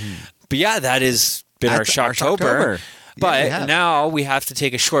great. But yeah, that has been our Shocktober. But now we have to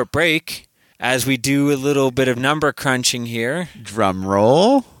take a short break as we do a little bit of number crunching here. Drum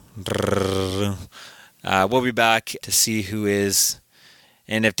roll. We'll be back to see who is.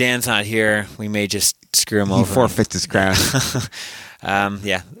 And if Dan's not here, we may just screw him over. He forfeits his crown.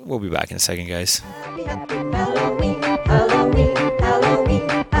 Yeah, we'll be back in a second, guys. Happy, happy Halloween, Halloween, Halloween,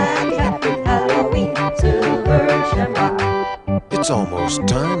 happy, happy Halloween, Silver Shamrock. It's almost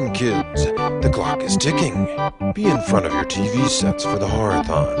time, kids. The clock is ticking. Be in front of your TV sets for the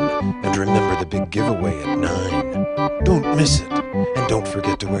Horror-thon. And remember the big giveaway at 9. Don't miss it. And don't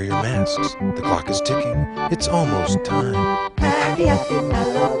forget to wear your masks. The clock is ticking. It's almost time. Happy, happy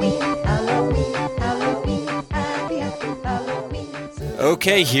Halloween, Halloween, Halloween, happy, happy Halloween.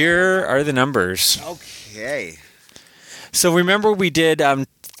 Okay, here are the numbers. Okay. So remember we did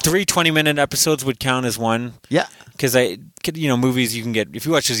 3 20-minute episodes would count as one. Yeah. Because movies you can get, if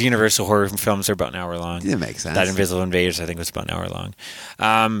you watch those Universal horror films, they're about an hour long. That makes sense. That Invisible Invaders, I think, was about an hour long.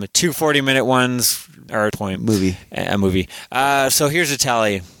 2 40-minute ones are a point. Movie. A movie. So here's a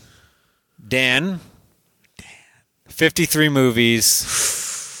tally. Dan. 53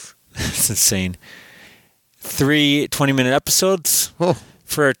 movies. That's insane. 3 20-minute episodes Oh.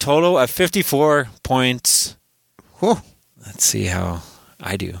 for a total of 54 points. Oh. Let's see how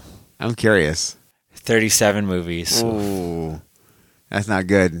I do. I'm curious. 37 movies. Ooh. That's not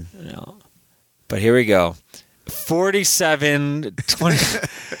good. No. But here we go. 47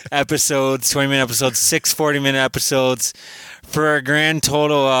 episodes, 20-minute episodes, 6 40-minute episodes for a grand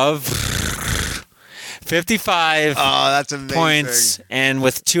total of 55 Oh, that's amazing. points. And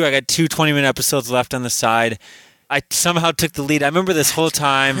with I got 2 20-minute episodes left on the side. I somehow took the lead. I remember this whole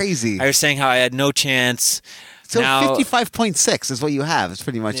time. Crazy. I was saying how I had no chance. So Now- 55.6 is what you have. It's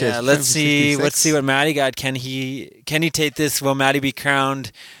pretty much it. Yeah, let's see. 56. Let's see what Maddie got. Can he take this? Will Maddie be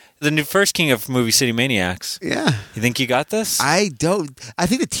crowned the new first king of Movie City Maniacs? Yeah. You think you got this? I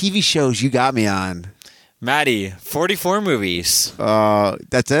think the TV shows you got me on. Maddie, 44 movies.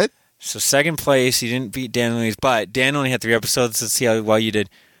 That's it? So second place. You didn't beat Dan Louise, but Dan only had 3 episodes. Let's see how well you did.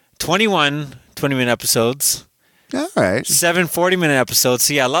 21 20-minute episodes. All right. 7 40-minute episodes.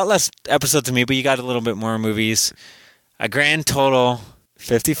 So yeah, a lot less episodes than me, but you got a little bit more movies. A grand total,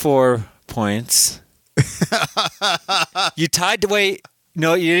 54 points. You tied. Wait,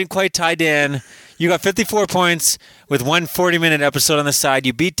 no, you didn't quite tie Dan. You got 54 points with 1 40-minute episode on the side.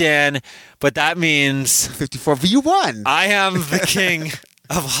 You beat Dan, but that means 54. But you won. I am the king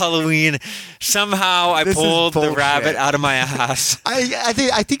of Halloween. Somehow I This is pulled the bullshit. rabbit out of my ass.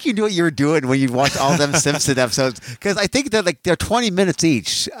 I think you knew what you were doing when you watched all them Simpson episodes, because I think they're 20 minutes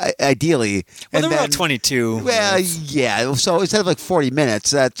each, ideally. Well, And they were all then- 22. Well, yeah. So instead of like 40 minutes,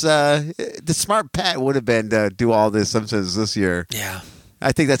 that's the smart Pat would have been to do all the Simpsons this year. Yeah.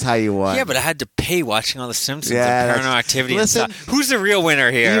 I think that's how you won. Yeah, but I had to pay watching all the Simpsons Yeah, and that's- Paranormal Activity. Listen- and stuff. Who's the real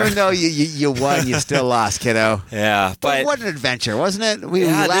winner here? Even though you won, you still lost, kiddo. Yeah, But but what an adventure, wasn't it? We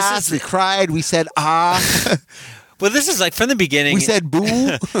Yeah, this laughed, is- we cried, we said ah, well, this is like from the beginning. we said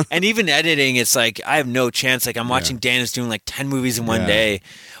boo. and even editing, it's like I have no chance. Like I'm watching Dan is doing like 10 movies in one Yeah. day.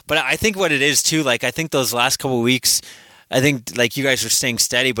 But I think what it is too, like I think those last couple of weeks, I think like you guys were staying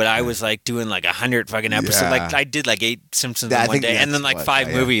steady, but I was like doing like 100 fucking episodes. Yeah. Like I did like 8 Simpsons Yeah, I in one think day, and then that's like what- 5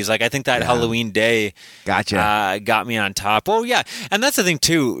 yeah. movies. Like I think that Yeah. Halloween day Gotcha. got me on top. Well, yeah, and that's the thing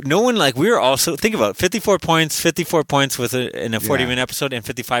too. No one like we were also think about it, 54 points with in a 40-minute episode, and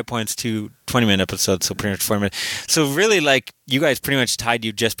 55 points to 20-minute episodes. So pretty much 40 minutes. So really, like you guys pretty much tied.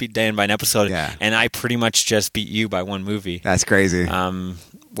 You just beat Dan by an episode, Yeah. and I pretty much just beat you by one movie. That's crazy.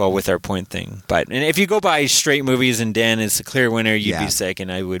 with our point thing. But and if you go by straight movies and Dan is the clear winner, you'd Yeah. be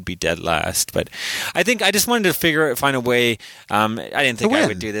second. I would be dead last. But I think I just wanted to find a way. I didn't think I win.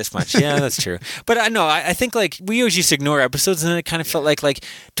 would do this much. Yeah, that's true. But I know I think like we always used to ignore episodes, and then it kind of felt like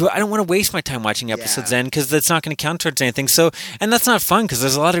I don't want to waste my time watching episodes then because that's not going to count towards anything. So and that's not fun because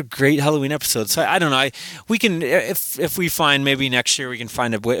there's a lot of great Halloween episodes. So I don't know. We can if we find maybe next year we can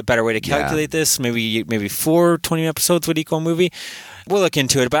find a better way to calculate this. Maybe 4 20 episodes would equal a movie. We'll look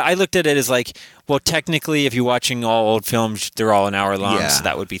into it, but I looked at it as like, well, technically, if you're watching all old films, they're all an hour long, Yeah. so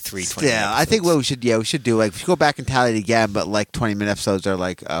that would be 320. Yeah, I think what we should do, like, if you go back and tally it again, but like 20-minute episodes are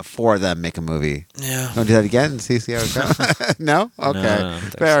like 4 of them make a movie. Yeah. Want to do that again and see how it goes? No? Okay. No, I don't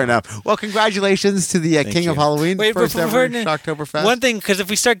think Fair so. enough. Well, congratulations to the King of you. Halloween, Wait, first before- ever Shocktoberfest. One thing, because if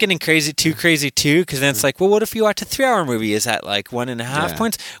we start getting too crazy too, because then it's like, well, what if you watch a 3-hour movie? Is that like 1.5 Yeah.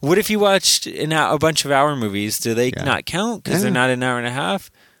 points? What if you watched a bunch of hour movies? Do they Yeah. not count because Yeah. they're not an hour and a half?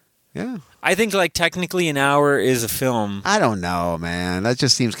 Yeah. I think like technically an hour is a film. I don't know, man. That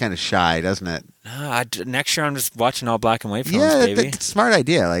just seems kind of shy, doesn't it? Next year I'm just watching all black and white films, Yeah, baby. that's a smart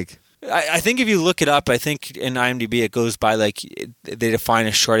idea. Like, I think if you look it up, I think in IMDb it goes by like they define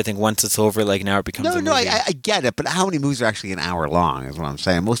a short. I think once it's over like an hour it becomes a movie. I get it, but how many movies are actually an hour long? Is what I'm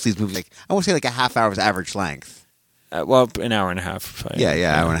saying. Most of these movies, like, I want to say like a half hour's average length. Well, an hour and a half. Probably.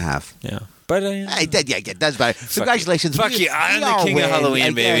 Yeah, hour and a half. Yeah, but It does matter. Congratulations! Fuck you. I'm the king of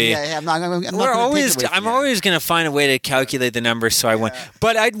Halloween, baby. Yeah, I'm not I'm gonna always take it away I'm from you. always going to find a way to calculate the numbers so I win.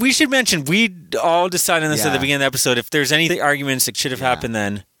 But we should mention we all decided on this at Yeah. the beginning of the episode. If there's any arguments that should have happened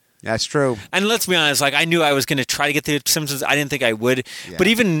then. That's true. And let's be honest, like I knew I was going to try to get the Simpsons. I didn't think I would. Yeah. But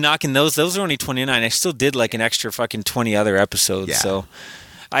even knocking those are only 29. I still did like an extra fucking 20 other episodes. Yeah. So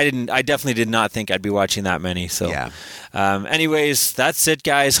I definitely did not think I'd be watching that many. So Yeah. anyways, that's it,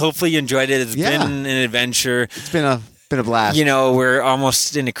 guys. Hopefully you enjoyed it. It's Yeah. been an adventure. It's been a blast. You know, we're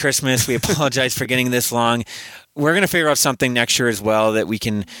almost into Christmas. We apologize for getting this long. We're going to figure out something next year as well that we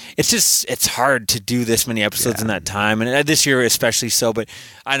can. It's hard to do this many episodes in that time. And this year especially so. But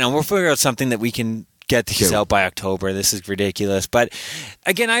I don't know. We'll figure out something that we can get these Sure. out by October. This is ridiculous. But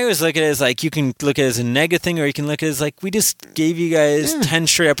again, I always look at it as like you can look at it as a negative thing or you can look at it as like we just gave you guys 10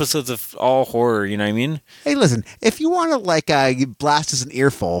 straight episodes of all horror. You know what I mean? Hey, listen, if you want to like blast us an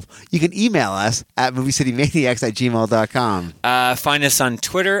earful, you can email us at moviecitymaniacs@gmail.com. Find us on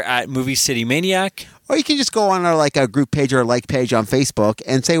Twitter at Movie City Maniac. Or you can just go on our like a group page or a like page on Facebook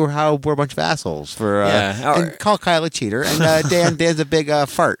and say we're a bunch of assholes for Yeah, or- and call Kyle a cheater and Dan's a big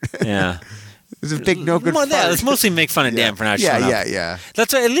fart. Yeah. It's a big no good Well, fart. yeah, let's mostly make fun of Dan for not showing up. Yeah.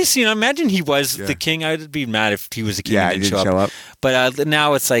 That's why, at least, you know, imagine he was the king. I'd be mad if he was the king Yeah, and he didn't didn't show up. But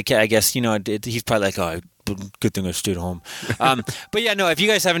now it's like, I guess, you know, he's probably like, oh, good thing I stayed home. But yeah, no, if you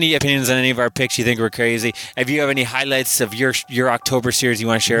guys have any opinions on any of our picks you think we're crazy, if you have any highlights of your October series you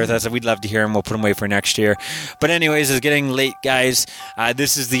want to share with us, we'd love to hear them. We'll put them away for next year. But anyways, it's getting late, guys.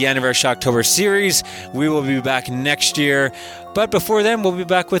 This is the end of our Shocktober series. We will be back next year. But before then, we'll be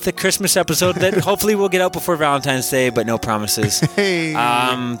back with a Christmas episode that hopefully will get out before Valentine's Day, but no promises. Hey.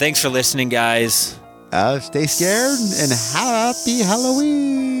 Thanks for listening, guys. Stay scared and happy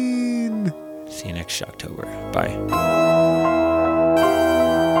Halloween. See you next Shocktober. Bye.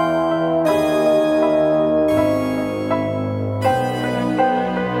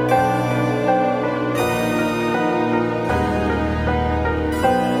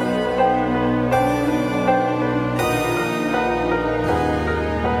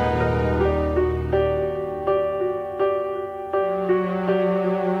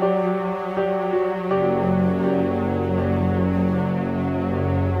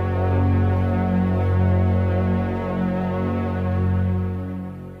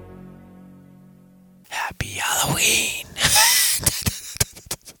 Happy Halloween.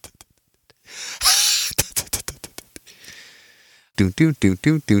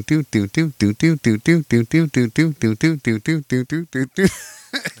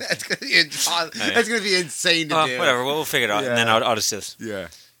 That's gonna be insane to do. Whatever, we'll figure it out, and then I'll just do this. Yeah.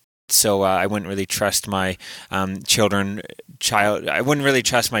 So I wouldn't really trust my I wouldn't really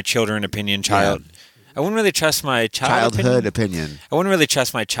trust my children opinion. I wouldn't really trust my Childhood opinion. I wouldn't really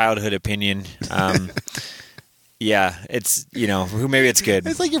trust my childhood opinion. Yeah, it's, you know, maybe it's good.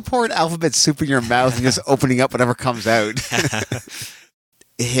 It's like you're pouring alphabet soup in your mouth and just opening up whatever comes out.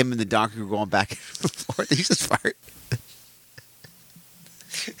 Him and the donkey were going back and forth. He just fart.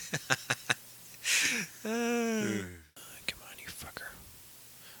 Come on, you fucker.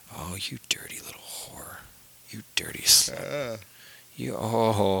 Oh, you dirty little whore. You dirty slut.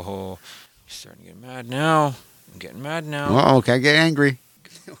 You're starting to get mad now. I'm getting mad now. Oh, okay, get angry.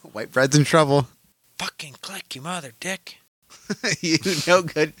 White bread's in trouble. Fucking click, you mother dick. You no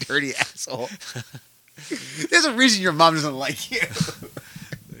good, dirty asshole. There's a reason your mom doesn't like you.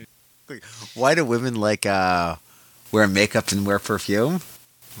 Why do women like wear makeup and wear perfume?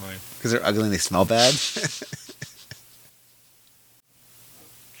 Why? Because they're ugly and they smell bad.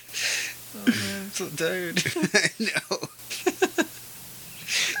 Oh man, I'm so tired. No.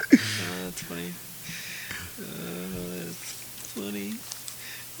 That's funny. That's funny.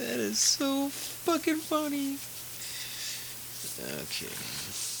 That is so fucking funny. Okay.